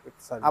রেকর্ড,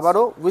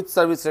 আবারও উইথ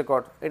সার্ভিস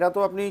রেকর্ড। এটা তো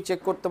আপনি চেক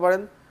করতে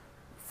পারেন।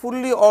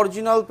 ফুললি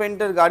অরিজিনাল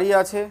পেন্টের গাড়ি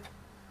আছে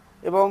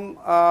এবং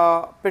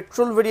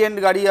পেট্রোল ভেরিয়েন্ট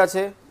গাড়ি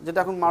আছে, যেটা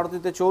এখন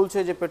মারুতিতে চলছে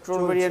যে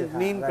পেট্রোল ভেরিয়েন্ট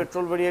নিন,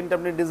 পেট্রোল ভেরিয়েন্ট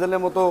আপনি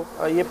ডিজেলের মতো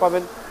ইয়ে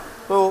পাবেন।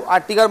 তো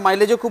আর্টিগার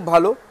মাইলেজও খুব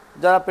ভালো,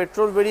 যারা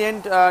পেট্রোল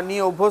ভেরিয়েন্ট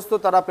নিয়ে অভ্যস্ত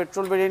তারা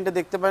পেট্রোল ভেরিয়েন্টে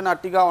দেখতে পারেন।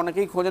 আর্টিগা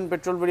অনেকেই খোঁজেন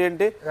পেট্রোল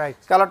ভেরিয়েন্টে।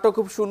 কালারটাও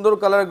খুব সুন্দর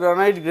কালার,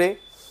 গ্রানাইট গ্রে,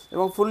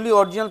 এবং ফুললি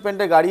অরিজিনাল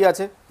পেন্টের গাড়ি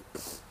আছে।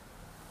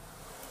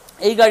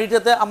 এই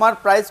গাড়িটাতে আমার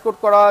প্রাইস কোড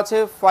করা আছে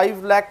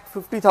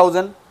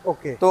 5,50,000।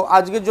 ওকে, তো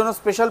আজকের জন্য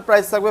স্পেশাল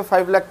প্রাইস থাকবে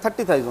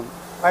 5,30,000।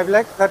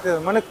 5,30,000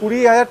 মানে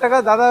 20,000 টাকা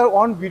দাদা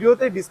অন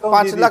ভিডিওতে ডিসকাউন্ট।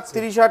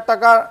 5,30,000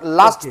 টাকা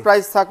লাস্ট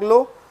প্রাইস থাকলো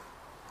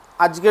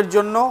আজকের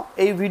জন্য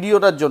এই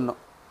ভিডিওটার জন্য।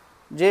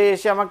 যে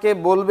এসে আমাকে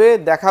বলবে,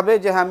 দেখাবে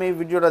যে হ্যাঁ আমি এই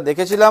ভিডিওটা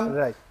দেখেছিলাম,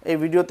 এই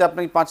ভিডিওতে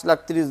আপনি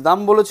 5,30,000 দাম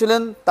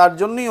বলেছিলেন, তার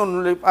জন্যই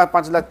অনলি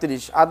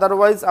 5,30,000।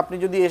 আদারওয়াইজ আপনি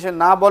যদি এসে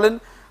না বলেন,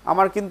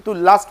 আমার কিন্তু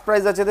লাস্ট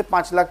প্রাইস আছে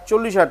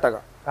 5,40,000 টাকা।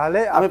 তাহলে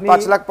আমি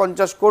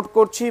 5,50,000 কোট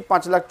করছি,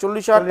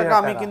 5,40,000 টাকা।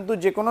 আমি কিন্তু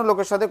যে কোনো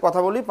লোকের সাথে কথা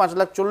বলি,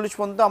 5,40,000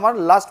 পর্যন্ত আমার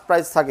লাস্ট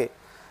প্রাইস থাকে।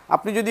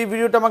 আপনি যদি এই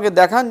ভিডিওটা আমাকে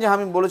দেখান যে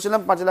আমি বলেছিলাম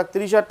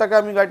 5,30,000 টাকা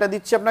আমি গাড়িটা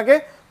দিচ্ছি আপনাকে,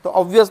 তো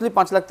অবভিয়াসলি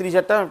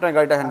 5,30,000 টাকা আপনার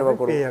গাড়িটা হ্যান্ড ওভার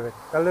করবো।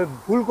 তাহলে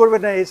ভুল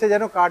করবেন না, এসে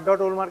যেন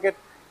Car.oldmarket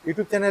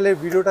ইউটিউব চ্যানেলের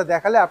ভিডিওটা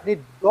দেখালে আপনি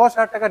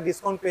 10,000 টাকা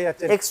ডিসকাউন্ট পেয়ে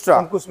যাচ্ছেন এক্সট্রা,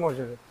 অঙ্কুশ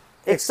মোটরে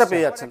এক্সট্রা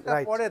পেয়ে যাচ্ছেন।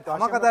 পরে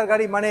ধামাকাদার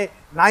গাড়ি, মানে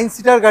 9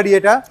 সিটার গাড়ি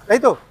এটা, তাই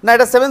তো? না,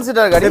 এটা 7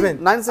 সিটার গাড়ি,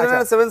 9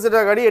 সিটার 7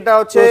 সিটার গাড়ি। এটা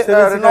হচ্ছে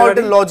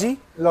রেনল্টের লজি,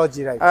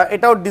 রাইট।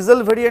 এটাও ডিজেল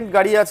ভেরিয়েন্ট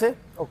গাড়ি আছে।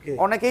 ওকে,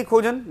 অনেকেই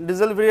খোঁজেন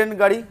ডিজেল ভেরিয়েন্ট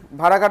গাড়ি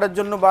ভাড়া কাটার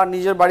জন্য বা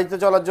নিজের বাড়িতে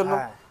চলার জন্য,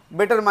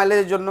 বেটার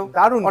মাইলেজের জন্য।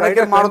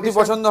 অনেকের মারুতি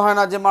পছন্দ হয়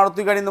না, যে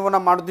মারুতি গাড়ি নেবো না,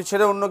 মারুতি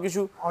ছেড়ে অন্য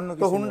কিছু।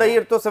 তো হুন্ডাই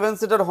এর তো 7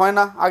 সিটার হয়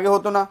না, আগে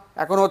হতো না,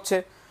 এখন হচ্ছে।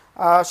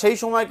 সেই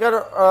সময়কার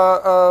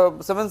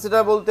 7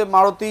 সিটার বলতে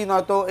মারুতি,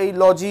 নয়তো এই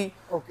লজি,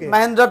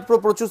 মাহিন্দ্রার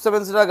প্রচুর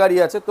 7 সিটার গাড়ি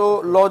আছে। তো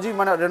লজি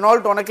মানে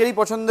রেনল্ট অনেকেরই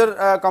পছন্দের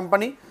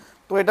কোম্পানি,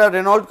 তো এটা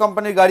রেনল্ট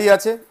কোম্পানির গাড়ি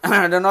আছে।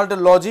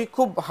 রেনল্টের লজি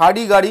খুব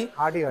হার্ডি গাড়ি,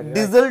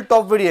 ডিজেল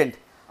টপ ভেরিয়েন্ট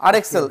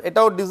আরএক্সএল।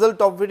 এটাও ডিজেল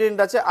টপ ভেরিয়েন্ট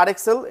আছে,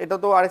 আরএক্সএল, এটা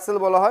তো আরএক্সএল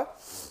বলা হয়।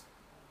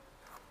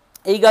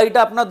 এই গাড়িটা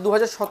আপনার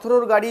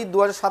 2017 গাড়ি,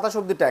 2027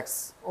 অব্দি ট্যাক্স।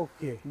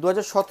 ওকে,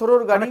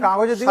 2017 গাড়ি,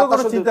 কাগজের দিকে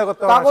কোনো চিন্তা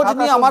করতে হবে না। কাগজ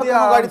নিয়ে আমার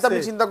কোনো গাড়িতে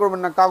আপনি চিন্তা করবেন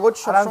না, কাগজ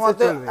সবসময়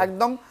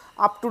একদম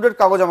আপ টু ডেট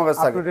কাগজ আমার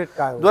কাছে থাকে।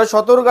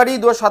 2017 গাড়ি,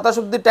 2027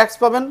 অব্দি ট্যাক্স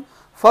পাবেন।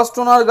 ফার্স্ট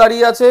ওনার গাড়ি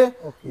আছে,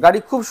 গাড়ি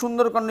খুব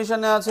সুন্দর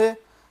কন্ডিশনে আছে।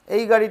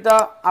 এই গাড়িটা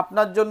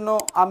আপনার জন্য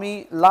আমি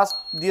লাস্ট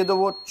দিয়ে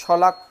দেবো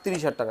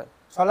 6,30,000 টাকায়।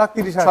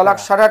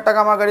 6,60,000 টাকা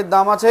আমার গাড়ির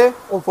দাম আছে।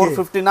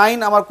 459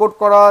 আমার কোড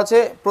করা আছে।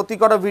 প্রতি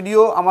কটা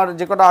ভিডিও, আমার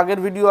যে কটা আগের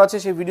ভিডিও আছে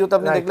সেই ভিডিওতে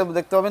আপনি দেখলে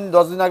দেখতে পাবেন,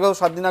 10 দিন আগেও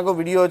 7 দিন আগেও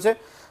ভিডিও হয়েছে,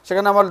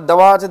 সেখানে আমার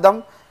দেওয়া আছে দাম,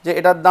 যে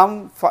এটার দাম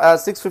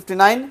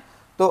 659।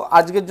 তো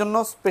আজকের জন্য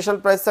স্পেশাল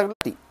প্রাইস থাকবে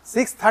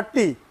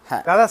 630।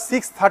 হ্যাঁ দাদা,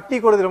 630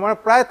 করে দিল, মানে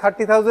প্রায়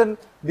 30,000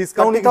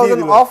 ডিসকাউন্ট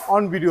 30,000 অফ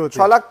অন ভিডিও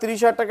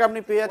 6,30,000 টাকা আপনি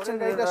পেয়ে যাচ্ছেন।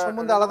 এটা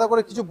সম্বন্ধে আলাদা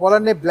করে কিছু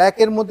বলার নেই, ব্ল্যাক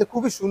এর মধ্যে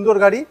খুবই সুন্দর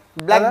গাড়ি,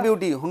 black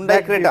beauty Hyundai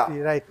Creta,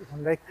 right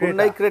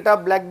Hyundai Creta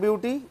black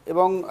beauty,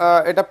 এবং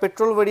এটা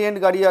পেট্রোল ভেরিয়েন্ট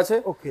গাড়ি আছে।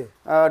 ওকে,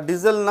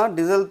 ডিজেল না,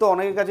 ডিজেল তো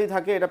অনেকের কাছেই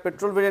থাকে, এটা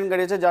পেট্রোল ভেরিয়েন্ট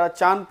গাড়ি আছে। যারা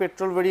চান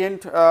পেট্রোল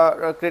ভেরিয়েন্ট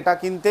ক্রেটা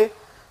কিনতে,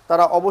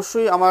 তারা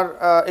অবশ্যই আমার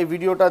এই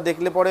ভিডিওটা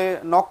দেখলে পরে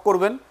নক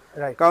করবেন,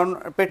 কারণ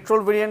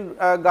পেট্রোল ভেরিয়েন্ট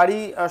গাড়ি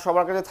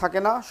সবার কাছে থাকে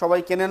না,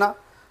 সবাই কেনে না,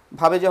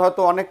 ভাবে যে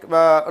হয়তো অনেক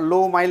লো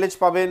মাইলেজ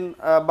পাবেন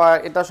বা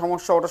এটা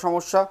সমস্যা ওটা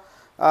সমস্যা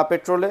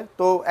পেট্রোলে।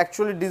 তো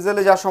অ্যাকচুয়ালি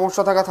ডিজেলে যা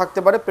সমস্যা থাকতে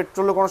পারে,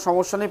 পেট্রোলে কোনো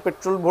সমস্যা নেই,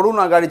 পেট্রোল ভরুন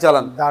আর গাড়ি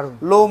চালান।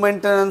 লো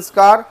মেনটেন্যান্স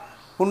কার,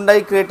 হুন্ডাই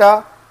ক্রেটা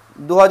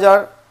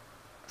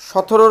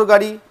 2017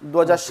 গাড়ি,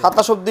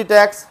 2027 অব্দি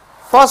ট্যাক্স,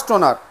 ফার্স্ট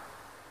ওনার,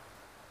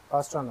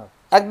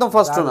 একদম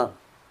ফার্স্ট ওনার,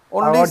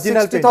 অনলি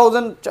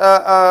 60,000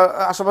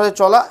 আশেপাশে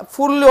চলা,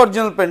 ফুললি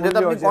অরিজিনাল পেন্ট। এটা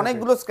আপনি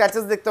অনেকগুলো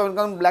স্ক্র্যাচেস দেখতে পাবেন,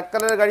 কারণ ব্ল্যাক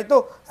কালারের গাড়ি তো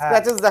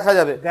স্ক্র্যাচেস দেখা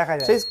যাবে।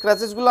 সেই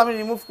স্ক্র্যাচেসগুলো আমি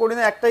রিমুভ করি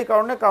না একটাই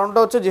কারণে, কারণটা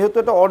হচ্ছে যেহেতু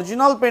এটা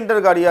অরিজিনাল পেন্টের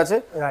গাড়ি আছে,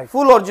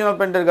 ফুল অরিজিনাল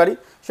পেন্টের গাড়ি,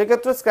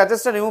 সেক্ষেত্রে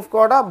স্ক্র্যাচেসটা রিমুভ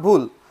করাটা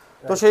ভুল।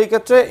 তো সেই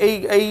ক্ষেত্রে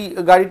এই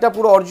গাড়িটা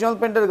পুরো অরিজিনাল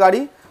পেন্টের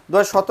গাড়ি,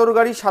 2017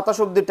 গাড়ি, 27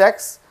 অব্দি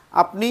ট্যাক্স,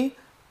 আপনি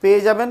পেয়ে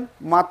যাবেন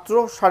মাত্র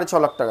 6.5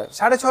 লাখ টাকায়।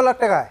 6.5 লাখ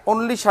টাকায়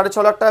অনলি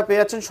 6.5 লাখ টাকা পেয়ে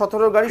যাচ্ছেন,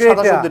 17 গাড়ি,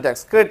 27 অব্দি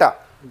ট্যাক্স, ক্রেটা।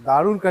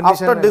 দারুণ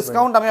কন্ডিশন, আফটার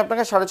ডিসকাউন্ট আমি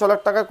আপনাকে 6.5 লাখ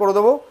টাকা করে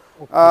দেবো।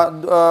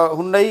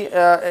 হুন্ডাই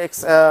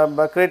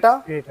ক্রেটা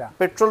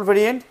পেট্রোল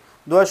ভেরিয়েন্ট,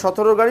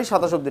 2017 গাড়ি,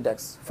 27 অব্দি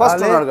ট্যাক্স, ফার্স্ট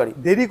ওনার গাড়ি।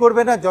 দেরি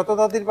করবে না, যত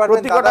তাড়াতাড়ি পারবেন।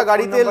 প্রত্যেকটা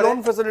গাড়িতে লোন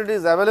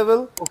ফ্যাসিলিটিস অ্যাভেলেবল।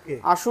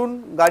 আসুন,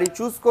 গাড়ি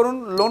চুজ করুন,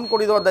 লোন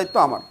করে দেওয়ার দায়িত্ব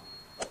আমার।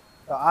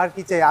 আর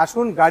কি চাই,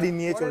 আসুন গাড়ি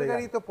নিয়ে চলে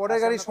যাই। তো পরের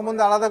গাড়ি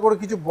সম্বন্ধে আলাদা করে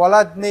কিছু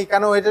বলার নেই,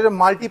 কারণ এটা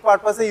মাল্টি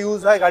পারপাসে ইউজ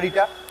হয়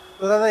গাড়িটা।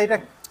 তো দাদা এটা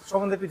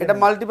এটা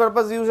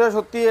মাল্টিপারপাস ইউজ হয়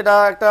সত্যি। এটা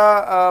একটা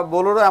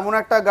বোলেরো এমন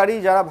একটা গাড়ি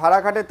যারা ভাড়া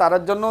খাটে তার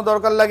জন্য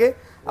দরকার লাগে,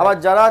 আবার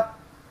যারা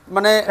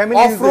মানে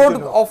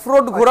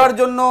অফরোড ঘোরার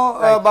জন্য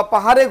বা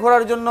পাহাড়ে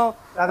ঘোরার জন্য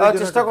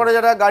চেষ্টা করে,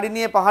 যারা গাড়ি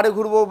নিয়ে পাহাড়ে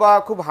ঘুরবো বা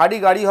খুব হার্ডি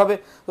গাড়ি হবে,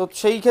 তো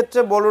সেই ক্ষেত্রে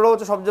বোলেরো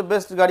হচ্ছে সবচেয়ে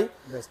বেস্ট গাড়ি।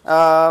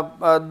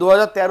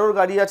 2013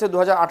 গাড়ি আছে,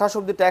 2028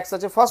 অব্দি ট্যাক্স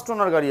আছে, ফার্স্ট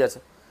ওনার গাড়ি আছে,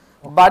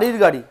 বাড়ির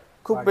গাড়ি,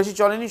 খুব বেশি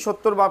চলেনি,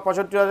 70 বা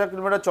 65,000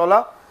 কিলোমিটার চলা।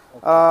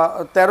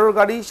 13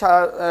 গাড়ি,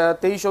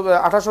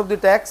 28 অব্দি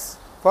ট্যাক্স,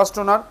 ফার্স্ট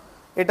ওনার।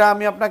 এটা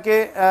আমি আপনাকে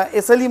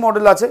এসএলই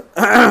মডেল আছে,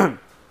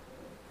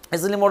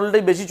 এসএলই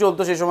মডেলটাই বেশি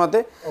চলতো সেই সময়তে।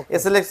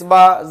 এসএলএক্স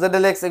বা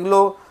জেডএলএক্স এগুলো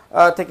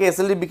থেকে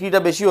এসএলই বিক্রিটা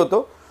বেশি হতো।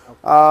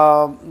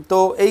 তো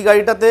এই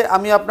গাড়িটাতে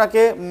আমি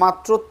আপনাকে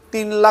মাত্র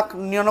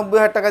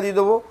 3,99,000 টাকা দিয়ে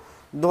দেবো।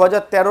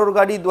 2013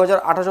 গাড়ি,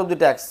 2028 অব্দি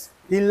ট্যাক্স,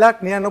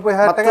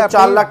 3,99,000 টাকা,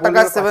 4 লাখ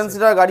টাকা 7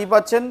 সিটার গাড়ি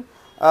পাচ্ছেন।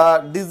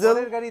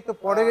 ডিজেলের গাড়ি তো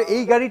পরে,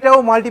 এই গাড়িটাও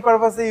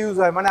মাল্টিপারপাসে ইউজ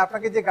হয়, মানে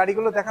আপনাকে যে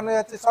গাড়িগুলো দেখানো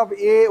যাচ্ছে সব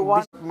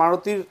A1।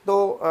 মারুতির তো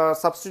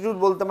সাবস্টিটিউট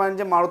বলতে পারেন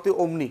যে মারুতি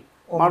ওমনি,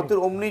 মারুতির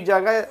ওমনির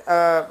জায়গায়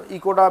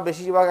ইকোটা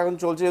বেশিরভাগ এখন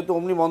চলছে, যেহেতু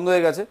ওমনি বন্ধ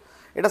হয়ে গেছে।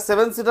 এটা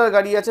 7 সিটার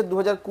গাড়ি আছে,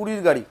 2020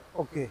 গাড়ি।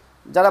 ওকে,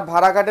 যারা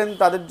ভাড়া কাটেন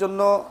তাদের জন্য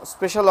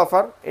স্পেশাল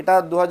অফার। এটা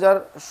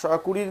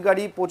 2020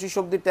 গাড়ি, 25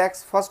 অব্দি ট্যাক্স,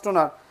 ফার্স্ট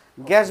ওনার,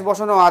 গ্যাস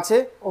বসানো আছে।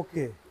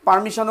 ওকে,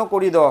 পারমিশনও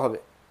করিয়ে দেওয়া হবে,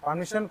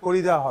 পারমিশন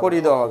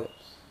করিয়ে দেওয়া হবে,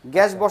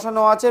 গ্যাস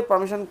বসানো আছে,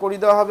 পারমিশন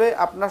করিয়ে দেওয়া হবে।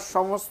 আপনার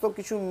সমস্ত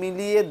কিছু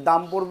মিলিয়ে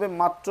দাম পড়বে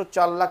মাত্র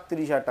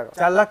 4,30,000 টাকা।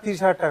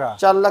 4,30,000 টাকা,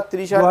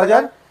 4,30,000 টাকা।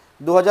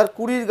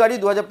 2020 গাড়ি,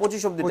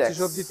 2025 অব্দি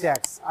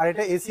ট্যাক্স। আর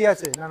এটা এসি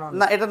আছে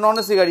না, এটা নন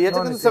এসি গাড়ি আছে,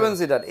 কিন্তু 7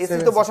 সিটার। এসি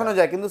তো বসানো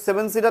যায়, কিন্তু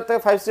 7 সিটার থেকে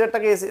 5 সিটার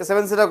টাকা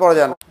 7 সিটার করা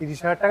যায় না।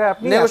 30,000 টাকা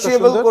আপনি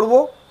নেগোশিয়েবল করব,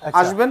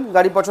 আসবেন,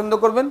 গাড়ি পছন্দ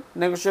করবেন,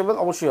 নেগোশিয়েবল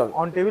অবশ্যই হবে,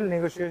 অন টেবিল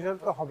নেগোশিয়েশন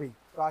তো হবেই।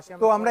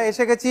 তো আমরা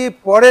এসে গেছি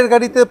পরের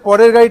গাড়িতে।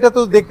 পরের গাড়িটা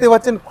তো দেখতে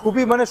পাচ্ছেন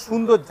খুবই মানে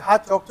সুন্দর, ঝা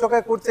চকচকা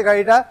করছে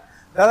গাড়িটা।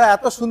 দাদা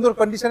এত সুন্দর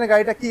কন্ডিশনে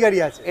গাড়িটা কি গাড়ি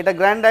আছে? এটা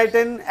grand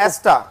আইটেন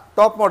Astra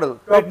top model,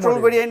 petrol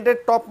ভেরিয়েন্টের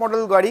টপ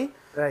মডেল গাড়ি।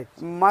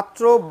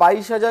 মাত্র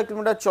 22,000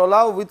 কিলোমিটার চলা,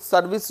 with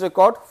service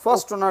record,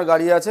 first owner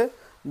গাড়ি আছে,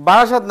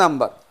 বারাসাত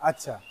নাম্বার।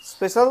 আচ্ছা,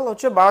 স্পেশাল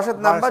হচ্ছে বারাসাত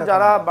নাম্বার।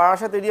 যারা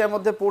বারাসাত এরিয়ার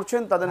মধ্যে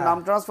পড়ছেন তাদের নাম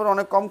ট্রান্সফার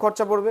অনেক কম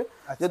খরচা পড়বে,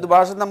 যেহেতু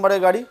বারাসাত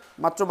নাম্বারের গাড়ি।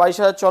 মাত্র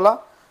 22,000 চলা।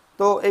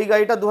 তো এই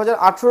গাড়িটা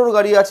 2018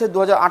 গাড়ি আছে,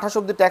 2028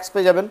 অব্দি ট্যাক্স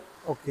পেয়ে যাবেন।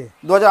 ওকে,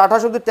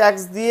 2028 অব্দি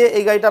ট্যাক্স দিয়ে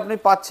এই গাড়িটা আপনি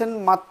পাচ্ছেন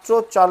মাত্র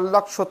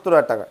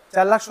 4,70,000 টাকা।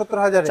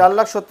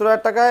 4,70,000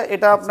 টাকায়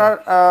এটা আপনার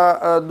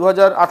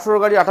 2018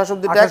 গাড়ি, 28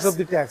 অব্দি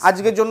ট্যাক্স।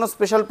 আজকের জন্য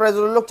স্পেশাল প্রাইস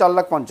হলো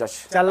 4,50,000।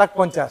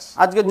 4,50,000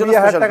 আজকের জন্য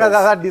স্পেশাল টাকা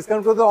দাদা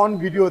ডিসকাউন্ট করে অন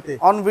ভিডিওতে।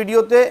 অন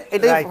ভিডিওতে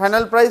এটাই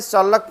ফাইনাল প্রাইস,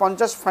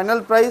 4,50,000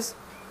 ফাইনাল প্রাইস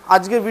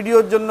আজকের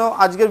ভিডিওর জন্য।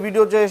 আজকের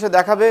ভিডিও যে এসে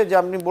দেখাবে যে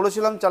আপনি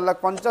বলেছিলাম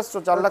 4,50,000, তো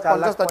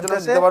 4,50,000 তার জন্য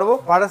দিতে পারবো।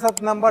 বারাসাত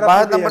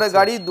নাম্বারের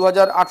গাড়ি,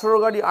 2018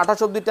 গাড়ি, 28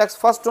 অব্দি ট্যাক্স,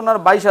 ফার্স্ট ওনার,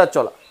 22,000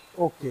 চলা।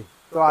 ওকে,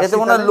 তো এতে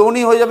মনে হয়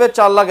লোনই হয়ে যাবে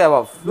 4 লাখ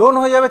অ্যাবাভ, লোন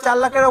হয়ে যাবে 4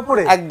 লাখের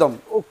উপরে একদম।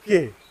 ওকে,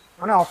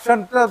 মানে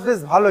অপশনটা বেশ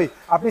ভালোই।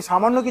 আপনি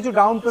সামান্য কিছু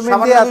ডাউন পেমেন্ট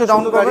দিয়ে এত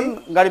ডাউন করবেন,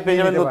 গাড়ি পেয়ে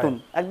যাবেন নতুন,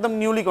 একদম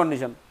নিউলি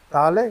কন্ডিশন।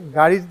 তাহলে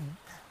গাড়ি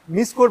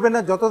মিস করবেন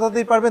না, যত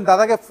তাড়াতাড়ি পারবেন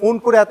দাদাকে ফোন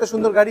করে এত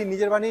সুন্দর গাড়ি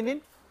নিজের বানিয়ে নিন।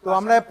 তো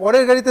আমরা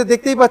পরের গাড়িতে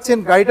দেখতেই পাচ্ছেন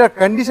গাড়িটার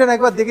কন্ডিশন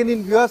একবার দেখে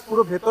নিন ভিউয়ার্স,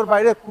 পুরো ভেতর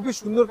বাইরে খুবই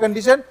সুন্দর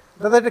কন্ডিশন।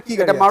 দাদা এটা কি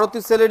গাড়ি? এটা Maruti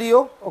Celerio,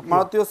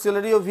 Maruti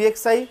Celerio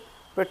VXI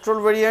petrol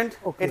variant,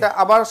 এটা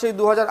আবার সেই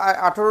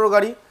 2018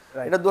 গাড়ি,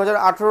 এটা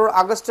 2018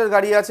 আগস্টের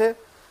গাড়ি আছে,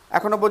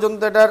 এখনো পর্যন্ত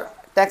এটার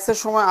ট্যাক্সের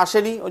সময়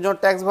আসেনি, ওই জন্য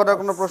ট্যাক্স ভরার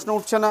কোনো প্রশ্ন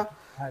উঠছে না।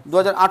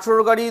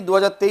 2018 গাড়ি,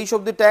 2023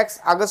 অবধি ট্যাক্স,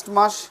 আগস্ট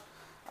মাস।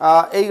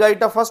 এই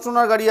গাড়িটা ফার্স্ট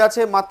ওনার গাড়ি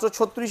আছে, মাত্র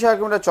 36,000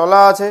 কিলোমিটার চলা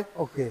আছে।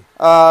 ওকে,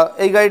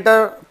 এই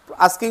গাড়িটার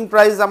আস্কিং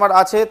প্রাইস আমার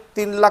আছে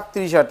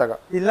 3,30,000 টাকা।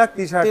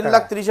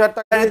 3,30,000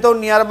 টাকা তো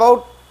নিয়ার অ্যাবাউট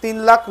 3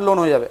 লাখ লোন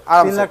হয়ে যাবে,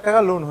 3 লাখ টাকা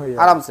লোন হয়ে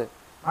যাবে আরামসে।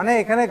 মানে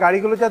এখানে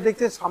গাড়িগুলো যা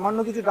দেখছে সামান্য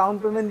কিছু ডাউন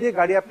পেমেন্ট দিয়ে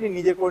গাড়ি আপনি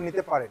নিজে করে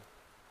নিতে পারেন।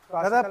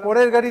 দাদা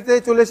পরের গাড়িতে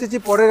চলে এসেছি,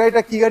 পরের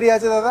গাড়িটা কি গাড়ি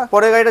আছে দাদা?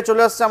 পরের গাড়িটা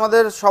চলে আসছে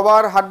আমাদের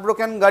সবার হার্ট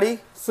ব্রোকেন গাড়ি,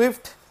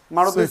 সুইফট,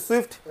 মারুতি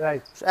সুইফট।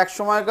 এক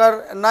সময়কার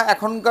না,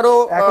 এখনকারও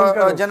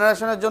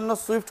জেনারেশনের জন্য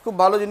সুইফট খুব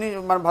ভালো জিনিস,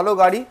 মানে ভালো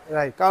গাড়ি।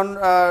 কারণ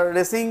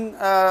রেসিং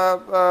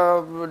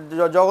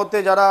জগতে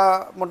যারা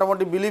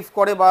মোটামুটি বিলিভ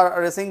করে বা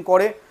রেসিং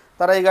করে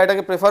তারা এই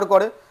গাড়িটাকে প্রেফার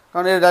করে,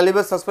 কারণ এর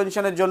র্যালিবেস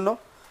সাসপেনশনের জন্য।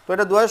 তো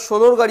এটা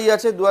 2016 গাড়ি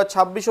আছে,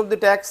 2026 অবধি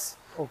ট্যাক্স,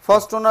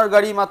 ফার্স্ট ওনার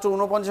গাড়ি, মাত্র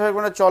 49,000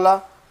 কিলোমিটার চলা,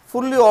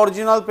 ফুললি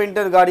অরিজিনাল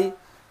পেন্টের গাড়ি,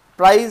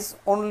 প্রাইস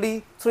অনলি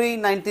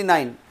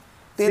 399,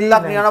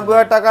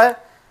 3,99,000 টাকায়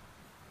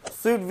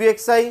সুইফট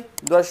ভিএক্সআই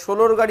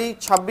 2016 গাড়ি,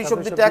 26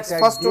 অবধি tax,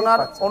 first owner,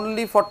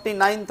 only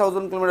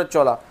 49,000 kilometre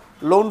চলা,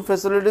 loan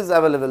facilities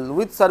available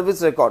with service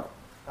record.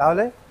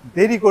 তাহলে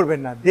দেরি করবেন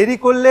না, দেরি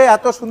করলে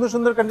এত সুন্দর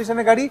সুন্দর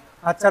কন্ডিশনের গাড়ি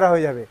হাতছাড়া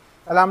হয়ে যাবে।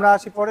 তাহলে আমরা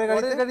আসি পরের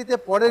গাড়িতে।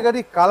 পরের গাড়ি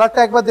কালারটা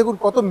একবার দেখুন,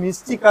 কত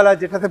মিষ্টি কালার,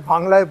 যেটাতে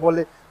বাংলায়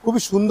বলে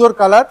খুবই সুন্দর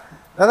কালার।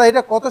 দাদা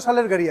এটা কত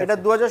সালের গাড়ি? এটা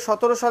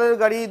 2017 সালের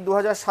গাড়ি,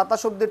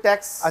 2027 অবধি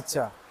ট্যাক্স।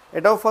 আচ্ছা,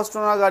 এটাও ফার্স্ট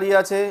ওনার গাড়ি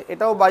আছে,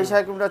 এটাও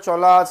 22,000 কিলোমিটার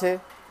চলা আছে।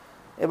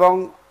 এবং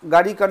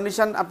গাড়ি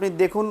কন্ডিশন আপনি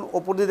দেখুন,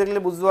 ওপর দিয়ে দেখলে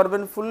বুঝতে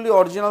পারবেন, ফুললি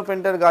অরিজিনাল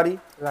পেন্টের গাড়ি,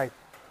 right.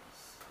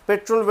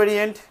 Petrol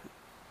variant,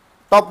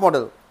 top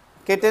model,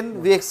 K10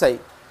 VXI,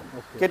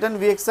 K10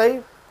 VXI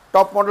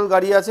top model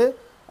গাড়ি আছে,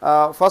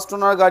 ফার্স্ট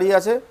ওনার গাড়ি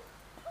আছে।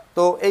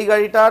 তো এই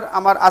গাড়িটার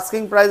আমার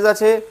আস্কিং প্রাইস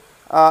আছে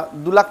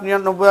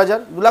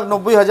 2,99,000,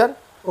 2,90,000।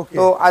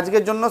 তো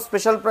আজকের জন্য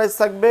স্পেশাল প্রাইস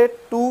থাকবে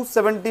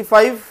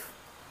 275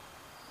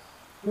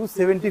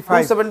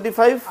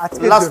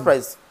 লাস্ট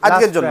প্রাইস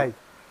আজকের জন্য।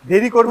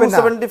 দেরি করবেন না,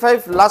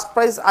 275 লাস্ট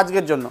প্রাইস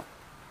আজকের জন্য।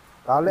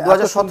 তাহলে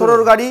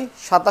 2017 গাড়ি,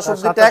 27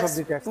 অবধি ট্যাক্স,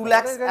 2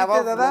 লাখ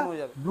অ্যাবাভ দাদা।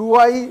 ব্লু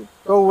আই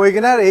তো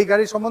ওয়েগনার, এই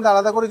গাড়ির সম্বন্ধে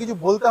আলাদা করে কিছু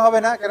বলতে হবে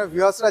না, কারণ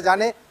ভিউয়ার্সরা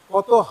জানে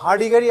কত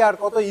হার্ডি গাড়ি আর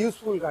কত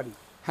ইউজফুল গাড়ি।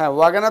 হ্যাঁ,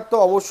 ওয়াগনার তো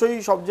অবশ্যই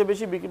সবচেয়ে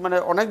বেশি বিক্রি, মানে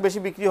অনেক বেশি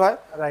বিক্রি হয়।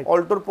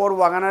 অল্টোর পর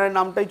ওয়াগনারের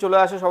নামটাই চলে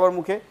আসে সবার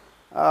মুখে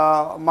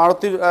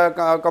মারুতির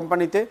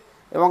কোম্পানিতে।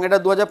 এবং এটা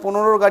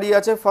 2015 গাড়ি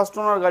আছে, ফার্স্ট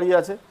ওনার গাড়ি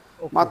আছে,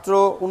 মাত্র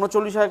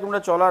 39,000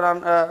 কিলোমিটার চলা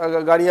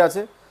গাড়ি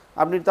আছে।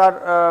 আপনি তার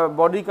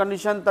বডি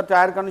কন্ডিশন, তার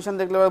টায়ার কন্ডিশন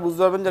দেখলে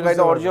বুঝতে পারবেন যে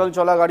গাড়িটা অরিজিনাল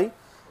চলা গাড়ি।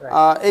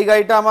 এই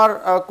গাড়িটা আমার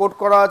কোট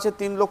করা আছে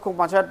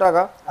 3,05,000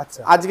 টাকা।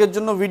 আজকের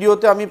জন্য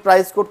ভিডিওতে আমি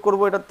প্রাইস কোট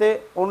করব এটাতে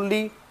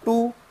অনলি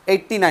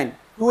 289,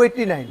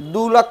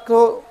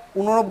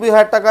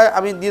 2,89,000 টাকায়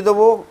আমি দিয়ে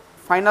দেবো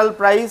ফাইনাল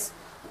প্রাইস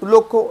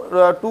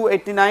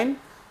 2,89,000।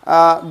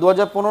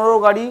 2015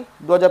 গাড়ি,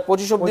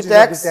 2025 অবধি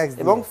ট্যাক্স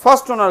এবং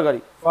ফার্স্ট ওনার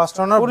গাড়ি,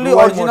 fully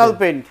original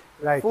paint,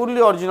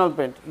 fully original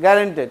paint,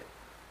 guaranteed.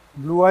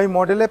 Blue eye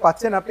মডেলে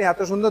পাচ্ছেন আপনি এত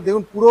সুন্দর,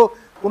 দেখুন পুরো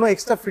কোনো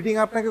এক্সট্রা ফিটিং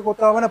আপনাকে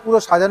করতে হবে না, পুরো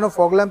সাজানো,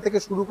 ফগ ল্যাম্প থেকে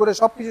শুরু করে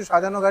সবকিছু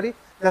সাজানো গাড়ি।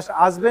 জাস্ট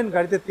আসবেন,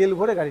 গাড়িতে তেল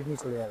ভরে গাড়ি নিয়ে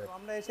চলে যাবেন।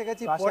 আমরা এসে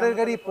গেছি পরের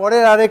গাড়ি,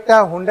 পরের আরেকটা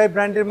হুন্ডাই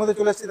ব্র্যান্ডের মধ্যে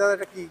চলে এসেছি। দাদা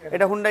এটা কি?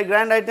 এটা হুন্ডাই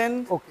গ্র্যান্ড আইটেন।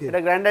 এটা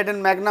গ্র্যান্ড আইটেন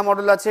ম্যাগনা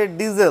মডেল আছে,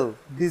 ডিজেল।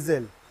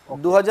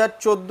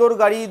 2014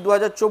 গাড়ি,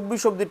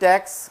 2024 অবধি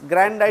ট্যাক্স,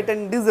 গ্র্যান্ড আইটেন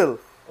ডিজেল।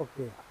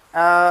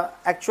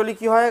 অ্যাকচুয়ালি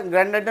কি হয়,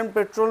 গ্র্যান্ড আইটেন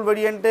পেট্রোল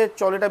ভেরিয়েন্টে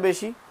চলেটা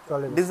বেশি,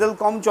 ডিজেল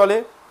কম চলে,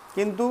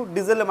 কিন্তু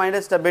ডিজেলের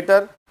মাইলেজটা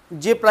বেটার।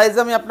 যে প্রাইসে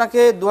আমি আপনাকে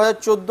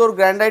 2014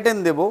 গ্র্যান্ড আইটেন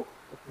দেবো,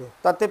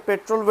 তাতে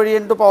পেট্রোল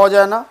ভেরিয়েন্টও পাওয়া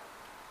যায় না,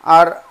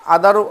 আর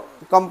আদার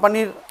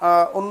কোম্পানির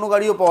অন্য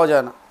গাড়িও পাওয়া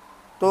যায় না।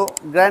 তো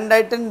গ্র্যান্ড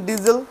আইটেন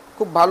ডিজেল,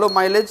 খুব ভালো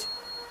মাইলেজ।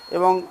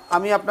 এবং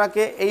আমি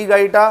আপনাকে এই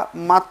গাড়িটা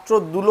মাত্র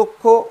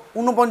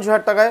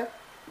 2,49,000 টাকায়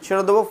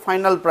ছেড়ে দেবো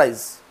ফাইনাল প্রাইস।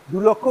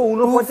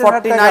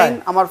 2,49,000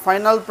 আমার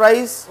ফাইনাল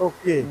প্রাইস।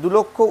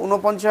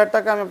 2,49,000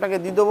 টাকা আমি আপনাকে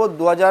দিয়ে দেবো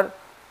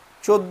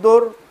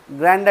 2014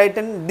 গ্র্যান্ড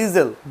আইটেন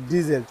ডিজেল।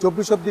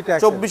 24 অবধি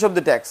ট্যাক্স, 24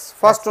 অবধি ট্যাক্স,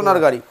 ফার্স্ট ওনার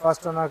গাড়ি,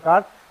 ফার্স্ট ওনার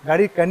কার।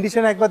 গাড়ির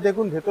কন্ডিশন একবার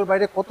দেখুন, ভেতর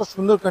বাইরে কত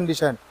সুন্দর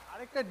কন্ডিশন।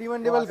 আরেকটা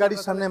ডিমান্ডেবল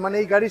গাড়ির সামনে, মানে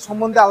এই গাড়ির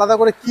সম্বন্ধে আলাদা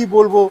করে কি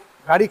বলবো,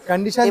 গাড়ির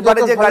কন্ডিশন।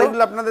 এবারে যে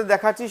গাড়িগুলো আপনাদের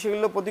দেখাচ্ছি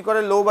সেগুলো প্রতি করে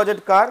লো বাজেট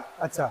কার।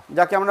 আচ্ছা,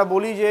 যাকে আমরা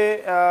বলি যে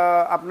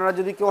আপনারা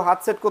যদি কেউ হাত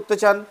সেট করতে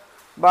চান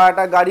বা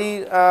একটা গাড়ি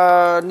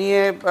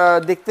নিয়ে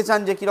দেখতে চান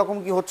যে কিরকম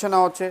কি হচ্ছে না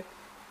হচ্ছে,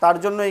 তার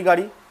জন্য এই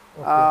গাড়ি।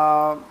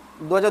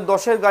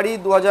 2010-এর গাড়ি,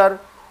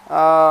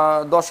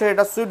 2010-এ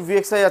এটা সুইফট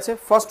ভিএক্সআই আছে,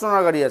 ফার্স্ট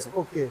ওনার গাড়ি আছে।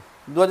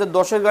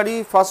 2010-এর গাড়ি,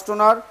 ফার্স্ট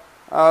ওনার,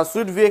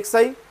 সুইফট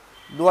ভিএক্সআই।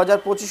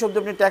 2025 অবধি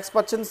আপনি ট্যাক্স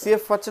পাচ্ছেন,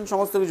 সিএফ পাচ্ছেন,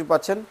 সমস্ত কিছু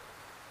পাচ্ছেন।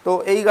 তো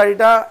এই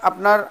গাড়িটা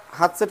আপনার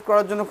হাত সেট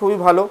করার জন্য খুবই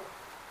ভালো,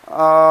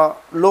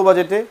 লো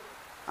বাজেটে।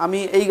 আমি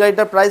এই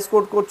গাড়িটার প্রাইস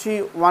কোট করছি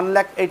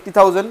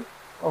 1,80,000।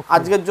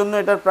 আজকের জন্য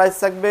এটার প্রাইস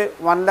থাকবে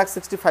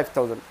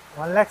 1,65,000।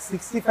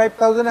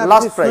 1,65,000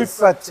 লাস্ট প্রাইস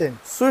পাচ্ছেন,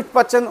 সুইফট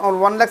পাচ্ছেন। আর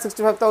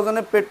 1,65,000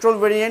 এ পেট্রোল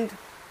ভেরিয়েন্ট,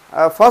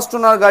 ফার্স্ট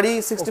ওনার গাড়ি,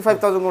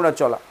 65,000 কিলোমিটার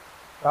চলা।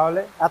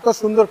 তাহলে এত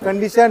সুন্দর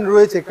কন্ডিশন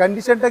রয়েছে,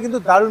 কন্ডিশনটা কিন্তু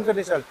দারুণ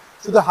কন্ডিশন,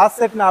 শুধু হাত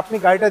সেট না, আপনি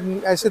গাড়িটা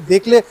এসে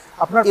দেখলে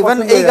আপনার ইভেন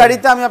এই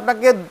গাড়িতে আমি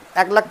আপনাকে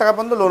 1 লাখ টাকা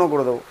পর্যন্ত লোনও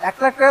করে দেবো। 1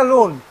 লাখ টাকা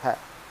লোন? হ্যাঁ,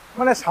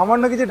 মানে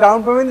সামান্য কিছু ডাউন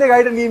পেমেন্ট দিয়ে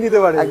গাড়িটা নিয়ে নিতে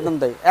পারে। একদম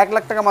তাই, 1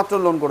 লাখ টাকা মাত্র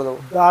লোন করে দেবো।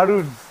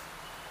 দারুণ,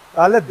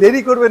 তাহলে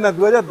দেরি করবেন না,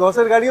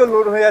 2010-এর গাড়িও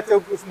লোন হয়ে যাচ্ছে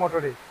অঙ্কুশ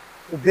মোটরে,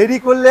 দেরি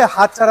করলে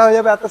হাত ছাড়া হয়ে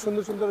যাবে এত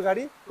সুন্দর সুন্দর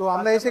গাড়ি। তো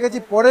আমরা এসে গেছি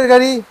পরের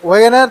গাড়ি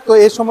ওয়াগনার, তো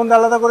এর সম্বন্ধে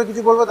আলাদা করে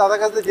কিছু বলবো, দাদার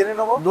কাছে জেনে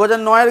নেবো।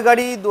 2009 এর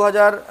গাড়ি,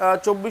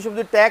 2024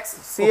 অব্দি ট্যাক্স,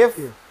 সিএফ,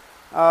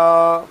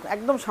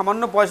 একদম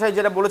সামান্য পয়সায়,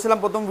 যেটা বলেছিলাম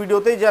প্রথম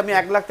ভিডিওতেই যে আমি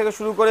 1 লাখ থেকে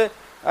শুরু করে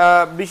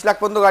 20 লাখ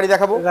পর্যন্ত গাড়ি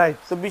দেখাবো।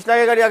 তো 20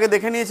 লাখের গাড়ি আগে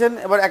দেখে নিয়েছেন,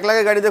 এবার 1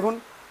 লাখের গাড়ি দেখুন।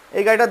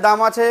 এই গাড়িটার দাম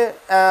আছে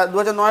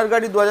 2009 এর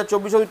গাড়ি,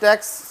 2024 অব্দি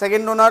ট্যাক্স,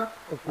 সেকেন্ড ওনার,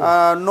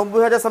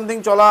 90,000 সামথিং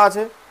চলা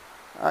আছে।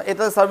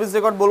 এটা সার্ভিস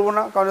রেকর্ড বলবো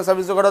না, কারণ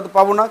সার্ভিস রেকর্ড হয়তো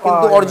পাবো না,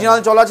 কিন্তু অরিজিনাল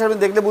চলা আছে, আপনি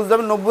দেখলে বুঝতে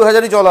পারবেন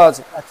 90,000ই চলা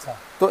আছে। আচ্ছা,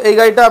 তো এই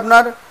গাড়িটা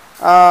আপনার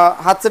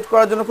হাত সেট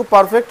করার জন্য খুব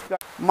পারফেক্ট।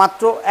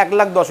 মাত্র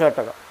 1,10,000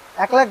 টাকা।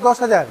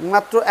 1,10,000?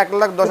 মাত্র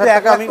 1,10,000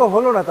 টাকা। আমি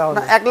হলো না তাহলে?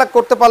 না, 1 লাখ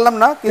করতে পারলাম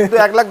না, কিন্তু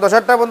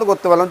 1,10,000 টাকা পর্যন্ত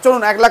করতে পারলাম।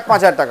 চলুন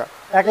 1,05,000 টাকা।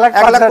 1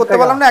 লাখ করতে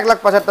পারলাম না,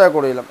 1,05,000 টাকা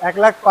করে দিলাম।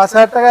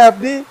 1,05,000 টাকায়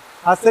আপনি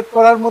হাত সেট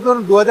করার মতন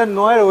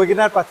 2009 এর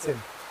ওয়াগনার পাচ্ছেন।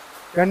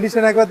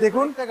 কন্ডিশন একবার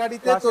দেখুন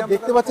গাড়িতে, তো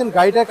দেখতে পাচ্ছেন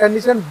গাড়িটার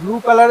কন্ডিশন ব্লু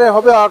কালারের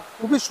হবে, আর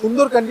খুবই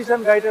সুন্দর কন্ডিশন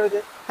গাড়িটা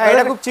রয়েছে। হ্যাঁ,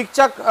 এটা খুব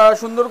ঠিকঠাক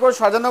সুন্দর করে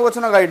সাজানো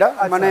গোছানো গাড়িটা।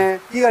 মানে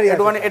কি গাড়ি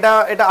আছে?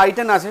 এটা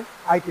i10 আছে।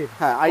 i10?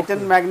 হ্যাঁ, i10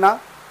 ম্যাগনা।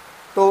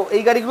 তো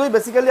এই গাড়িগুলোই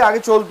বেসিক্যালি আগে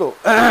চলতো,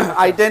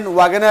 i10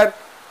 ওয়াগনার,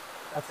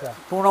 আচ্ছা,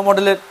 পুরোনো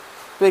মডেলের।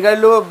 তো এই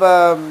গাড়িগুলো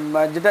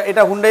যেটা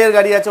এটা হুন্ডাইয়ের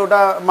গাড়ি আছে, ওটা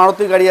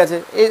মারুতির গাড়ি আছে।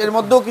 এর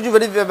মধ্যেও কিছু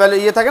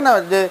ইয়ে থাকে না,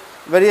 যে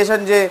ভেরিয়েশন,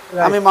 যে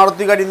আমি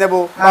মারুতি গাড়ি নেবো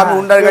বা আমি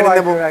হুন্ডার গাড়ি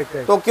নেবো।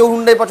 তো কেউ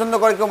হুন্ডাই পছন্দ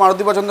করে, কেউ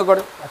মারুতি পছন্দ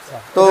করে।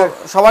 তো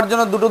সবার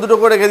জন্য দুটো দুটো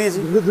করে রেখে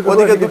দিয়েছি।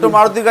 ওদিকে দুটো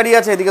মারুতি গাড়ি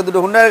আছে, এদিকে দুটো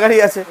হুন্ডার গাড়ি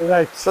আছে।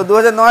 তো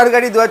 2009 এর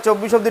গাড়ি,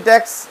 2024 অব্দি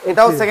ট্যাক্স,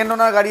 এটাও সেকেন্ড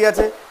ওনার গাড়ি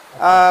আছে,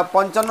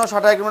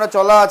 55-60 কিলোমিটার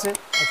চলা আছে।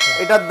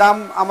 এটার দাম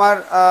আমার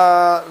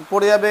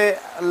পড়ে যাবে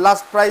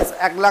লাস্ট প্রাইস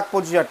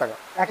 1,25,000 টাকা।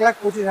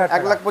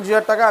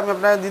 1,25,000 টাকা আমি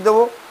আপনাকে দিয়ে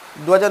দেবো।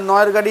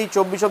 2009 এর গাড়ি,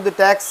 24 অব্দি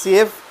ট্যাক্স,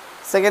 সিএফ,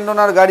 সেকেন্ড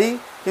ওনার গাড়ি,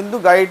 কিন্তু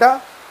গাড়িটা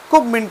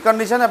খুব মিন্ট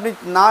কন্ডিশন। আপনি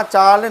না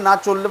চালালে, না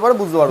চললে পরে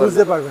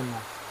বুঝতে পারবেন না।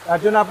 তার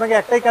জন্য আপনাকে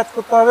একটাই কাজ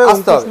করতে হবে,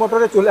 অঙ্কুশ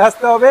মোটরে চলে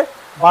আসতে হবে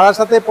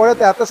বারাসাতে। পরে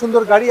তো এত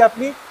সুন্দর গাড়ি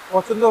আপনি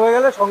পছন্দ হয়ে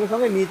গেলে সঙ্গে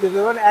সঙ্গে নিয়ে যেতে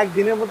পারবেন,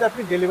 একদিনের মধ্যে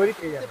আপনি ডেলিভারি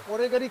পেয়ে যাবেন।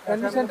 পরের গাড়ি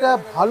কন্ডিশনটা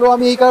ভালো,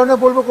 আমি এই কারণে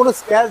বলবো, কোনো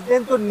স্ক্র্যাচ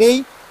ডেন্ট তো নেই,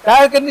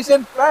 টায়ার কন্ডিশন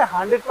প্রায়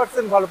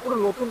 100% ভালো, পুরো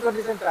নতুন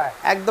কন্ডিশন টায়ার,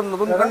 একদম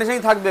নতুন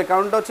কন্ডিশনই থাকবে।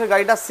 কারণটা হচ্ছে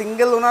গাড়িটা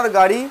সিঙ্গেল ওনার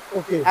গাড়ি,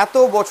 এত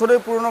বছরের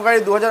পুরনো গাড়ি,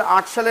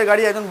 2008 সালের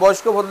গাড়ি। একজন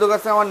বয়স্ক ভদ্র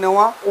কাছে আমার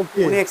নেওয়া,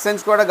 উনি এক্সচেঞ্জ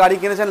করে একটা গাড়ি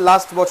কিনেছেন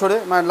লাস্ট বছরে,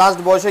 মানে লাস্ট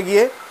বয়সে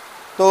গিয়ে।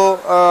 তো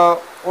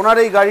ওনার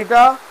এই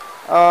গাড়িটা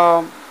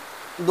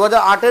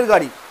 2008 এর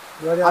গাড়ি,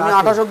 আমি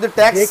 28 অব্দি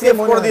ট্যাক্স সেভ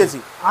করে দিয়েছি।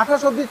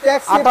 28 অব্দি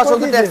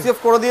ট্যাক্স সেভ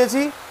করে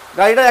দিয়েছি।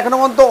 গাড়িটা এখনো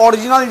পর্যন্ত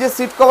অরিজিনাল যে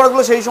সিট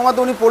কভারগুলো সেই সময়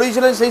তো উনি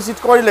পরিয়েছিলেন, সেই সিট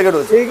কভারই লেগে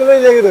রয়েছে,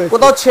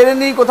 কোথাও ছেড়ে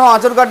নেই, কোথাও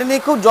আঁচড় কাটেনি।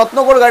 খুব যত্ন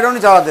করে গাড়িটা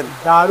উনি চালাতেন,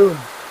 দারুণ,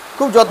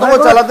 খুব যত্ন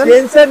করে চালাতেন।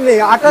 টেনশন নেই,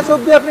 28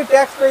 অব্দি আপনি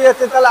ট্যাক্স পেয়ে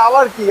যাচ্ছেন, তাহলে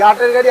আবার কি, 8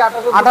 এর গাড়ি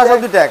 28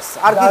 অব্দি ট্যাক্স,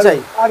 আর কি চাই,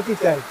 আর কি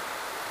চাই।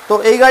 তো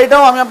এই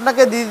গাড়িটাও আমি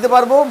আপনাকে দিয়ে দিতে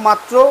পারবো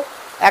মাত্র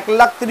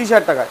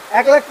 1,30,000 টাকায়।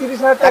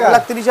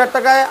 1,30,000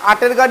 টাকায়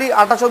 8 এর গাড়ি,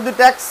 28 অব্দি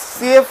ট্যাক্স,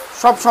 সিএফ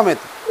সব সমেত।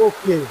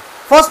 ওকে,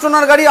 ফার্স্ট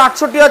ওনার গাড়ি,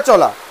 68,000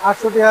 চলা,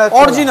 68,000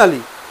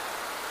 অরিজিনালি।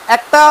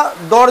 একটা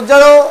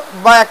দরজারও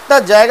বা একটা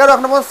জায়গারও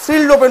এখন পর্যন্ত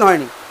সিলড ওপেন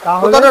হয়নি,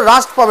 কোথাও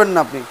রাস্ট পাবেন না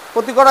আপনি।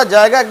 প্রতি করা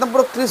জায়গা একদম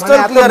পুরো ক্রিস্টাল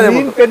ক্লিয়ার এর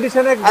মতো,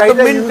 একদম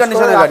মিন্ট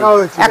কন্ডিশনের গাড়ি।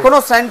 এখনো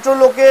সেন্ট্রো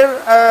লোকের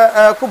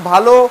খুব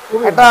ভালো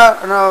একটা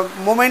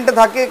মোমেন্টে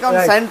থাকে, কারণ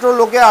সেন্ট্রো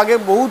লোকে আগে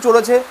বহু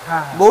চলেছে,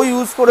 বহু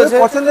ইউজ করেছে,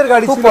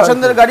 খুব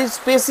পছন্দের গাড়ি,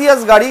 স্পেসিয়াস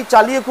গাড়ি,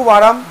 চালিয়ে খুব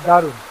আরাম।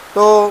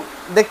 তো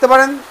দেখতে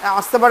পারেন,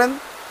 আসতে পারেন,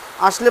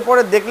 আসলে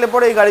পরে দেখলে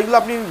পরে এই গাড়িগুলো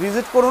আপনি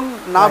ভিজিট করুন,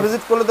 না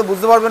ভিজিট করলে তো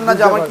বুঝতে পারবেন না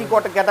যে আমার কি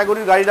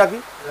ক্যাটাগরির গাড়ি রাখি।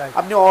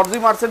 আপনি অডি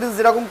মার্সিডিজ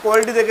যেরকম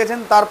কোয়ালিটি দেখেছেন,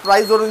 তার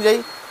প্রাইস অনুযায়ী,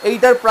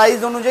 এইটার প্রাইস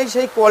অনুযায়ী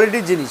সেই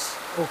কোয়ালিটির জিনিস,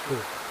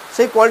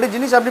 সেই কোয়ালিটির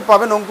জিনিস আপনি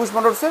পাবেন অঙ্কুশ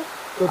মোটরসে।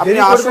 আপনি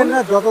আসুন না,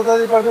 যত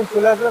তাড়াতাড়ি পারবেন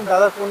চলে আসবেন,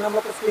 দাদার ফোন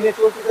নাম্বার তো স্ক্রিনে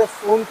চলছে,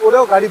 ফোন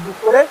করেও গাড়ি বুক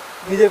করে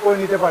নিজে করে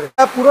নিতে পারেন।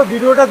 পুরো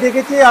ভিডিওটা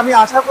দেখেছি, আমি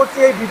আশা করছি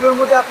এই ভিডিওর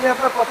মধ্যে আপনি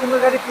আপনার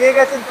পছন্দের গাড়ি পেয়ে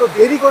গেছেন। তো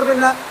দেরি করবেন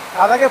না,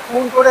 দাদাকে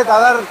ফোন করে,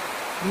 দাদার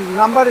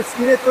নাম্বার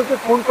স্ক্রিনে চলছে,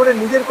 ফোন করে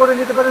নিজের করে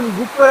নিতে পারেন,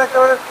 বুক করে রাখতে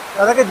পারেন।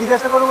 দাদাকে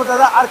জিজ্ঞাসা করবো,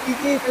 দাদা আর কি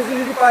কি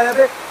ফেসিলিটি পাওয়া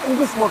যাবে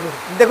অঙ্কুশ মোটর?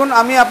 দেখুন,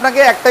 আমি আপনাকে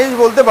একটা জিনিস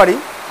বলতে পারি,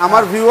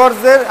 আমার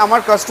ভিউয়ার্সদের,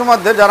 আমার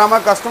কাস্টমারদের, যারা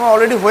আমার কাস্টমার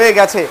অলরেডি হয়ে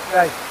গেছে,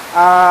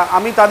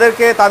 আমি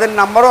তাদেরকে তাদের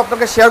নাম্বারও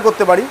আপনাকে শেয়ার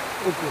করতে পারি,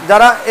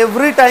 যারা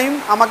এভরি টাইম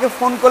আমাকে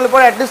ফোন করলে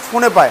পরে অ্যাটলিস্ট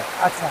ফোনে পায়।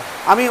 আচ্ছা,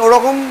 আমি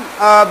ওরকম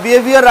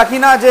বিহেভিয়ার রাখি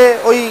না যে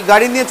ওই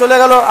গাড়ি নিয়ে চলে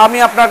গেল, আমি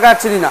আপনার কাছে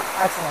চিনি না।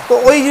 তো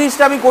ওই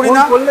জিনিসটা আমি করি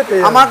না।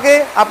 আমাকে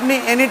আপনি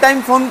এনি টাইম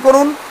ফোন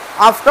করুন।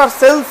 আফটার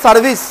সেল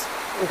সার্ভিস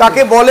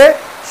কাকে বলে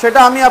সেটা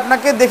আমি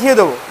আপনাকে দেখিয়ে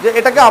দেবো, যে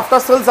এটাকে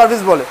আফটার সেল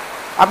সার্ভিস বলে।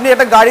 আপনি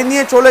একটা গাড়ি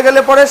নিয়ে চলে গেলে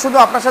পরে শুধু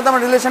আপনার সাথে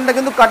আমার রিলেশনটা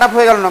কিন্তু কাট আপ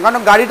হয়ে গেল না, কারণ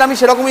গাড়িটা আমি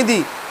সেরকমই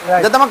দিই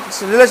যাতে আমার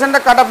রিলেশনটা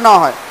কাট আপ না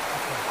হয়।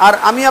 আর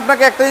আমি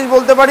আপনাকে একটা জিনিস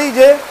বলতে পারি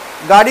যে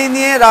গাড়ি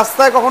নিয়ে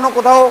রাস্তায় কখনো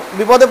কোথাও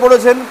বিপদে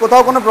পড়েছেন,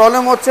 কোথাও কোনো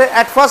প্রবলেম হচ্ছে,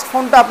 অ্যাট ফার্স্ট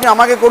ফোনটা আপনি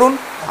আমাকে করুন,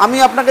 আমি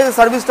আপনাকে যে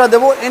সার্ভিসটা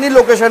দেবো এনি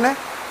লোকেশনে,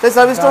 সেই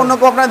সার্ভিসটা অন্য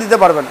কেউ আপনারা দিতে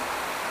পারবে না।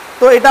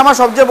 তো এটা আমার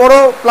সবচেয়ে বড়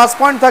প্লাস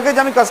পয়েন্ট থাকে যে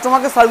আমি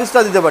কাস্টমারকে সার্ভিসটা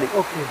দিতে পারি।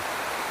 ওকে।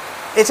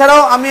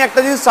 এছাড়াও আমি একটা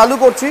জিনিস চালু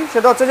করছি,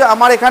 সেটা হচ্ছে যে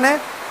আমার এখানে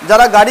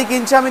যারা গাড়ি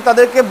কিনছে আমি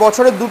তাদেরকে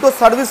বছরে 2টো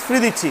সার্ভিস ফ্রি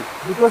দিচ্ছি।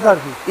 2টো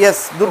সার্ভিস? ইয়েস,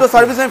 2টো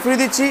সার্ভিস আমি ফ্রি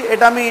দিচ্ছি।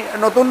 এটা আমি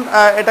নতুন,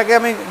 এটাকে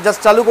আমি জাস্ট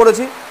চালু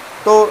করেছি।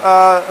 তো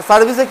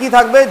সার্ভিসে কি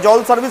থাকবে, জল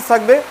সার্ভিস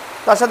থাকবে,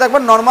 তার সাথে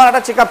একবার নর্মাল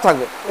একটা চেক আপ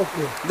থাকবে।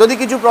 ওকে। যদি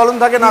কিছু প্রবলেম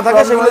থাকে না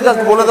থাকে সেগুলো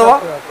জাস্ট বলে দেওয়া।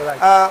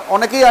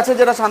 অনেকেই আছে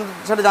যেটা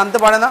সেটা জানতে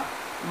পারে না,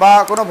 বা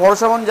কোনো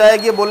ভরসামন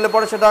জায়গায় গিয়ে বললে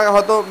পরে সেটা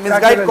হয়তো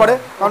মিসগাইড করে,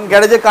 কারণ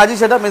গ্যারেজের কাজই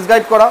সেটা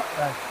মিসগাইড করা।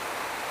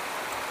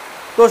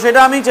 তো সেটা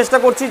আমি চেষ্টা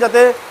করছি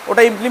যাতে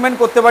ওটা ইমপ্লিমেন্ট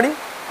করতে পারি।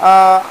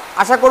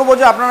 আশা করব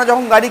যে আপনারা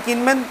যখন গাড়ি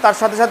কিনবেন তার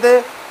সাথে সাথে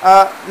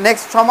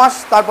নেক্সট 6 মাস,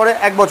 তারপরে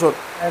 1 বছর,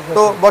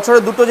 তো বছরে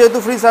 2টো যেহেতু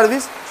ফ্রি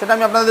সার্ভিস সেটা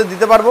আমি আপনাদের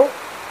দিতে পারবো।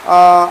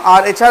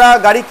 আর এছাড়া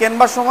গাড়ি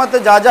কেনবার সময়তে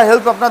যা যা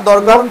হেল্প আপনার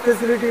দরকার, লোন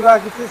ফ্যাসিলিটি বা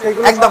কিছু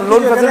সেগুলো একদম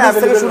লোন ফ্যাসিলিটিস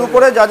থেকে শুরু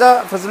করে যা যা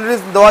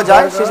ফ্যাসিলিটিস দেওয়া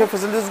যায় সেই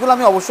ফ্যাসিলিটিসগুলো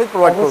আমি অবশ্যই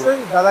প্রোভাইড করব। অবশ্যই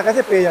দাদার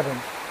কাছে পেয়ে যাবেন।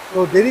 তো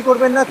দেরি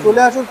করবেন না,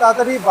 চলে আসুন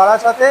তাড়াতাড়ি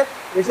বারাসাতে,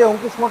 এসে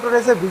অঙ্কুশ মোটর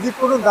এসে ভিজিট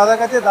করুন দাদার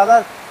কাছে।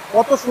 দাদার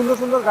কত সুন্দর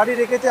সুন্দর গাড়ি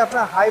রেখেছে,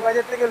 আপনার হাই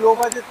বাজেট থেকে লো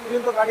বাজেট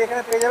পর্যন্ত গাড়ি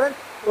এখানে পেয়ে যাবেন।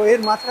 তো এর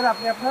মাঝখানে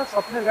আপনি আপনার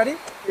স্বপ্নের গাড়ি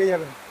পেয়ে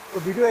যাবেন। তো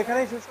ভিডিও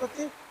এখানেই শেষ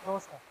করছি,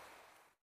 নমস্কার।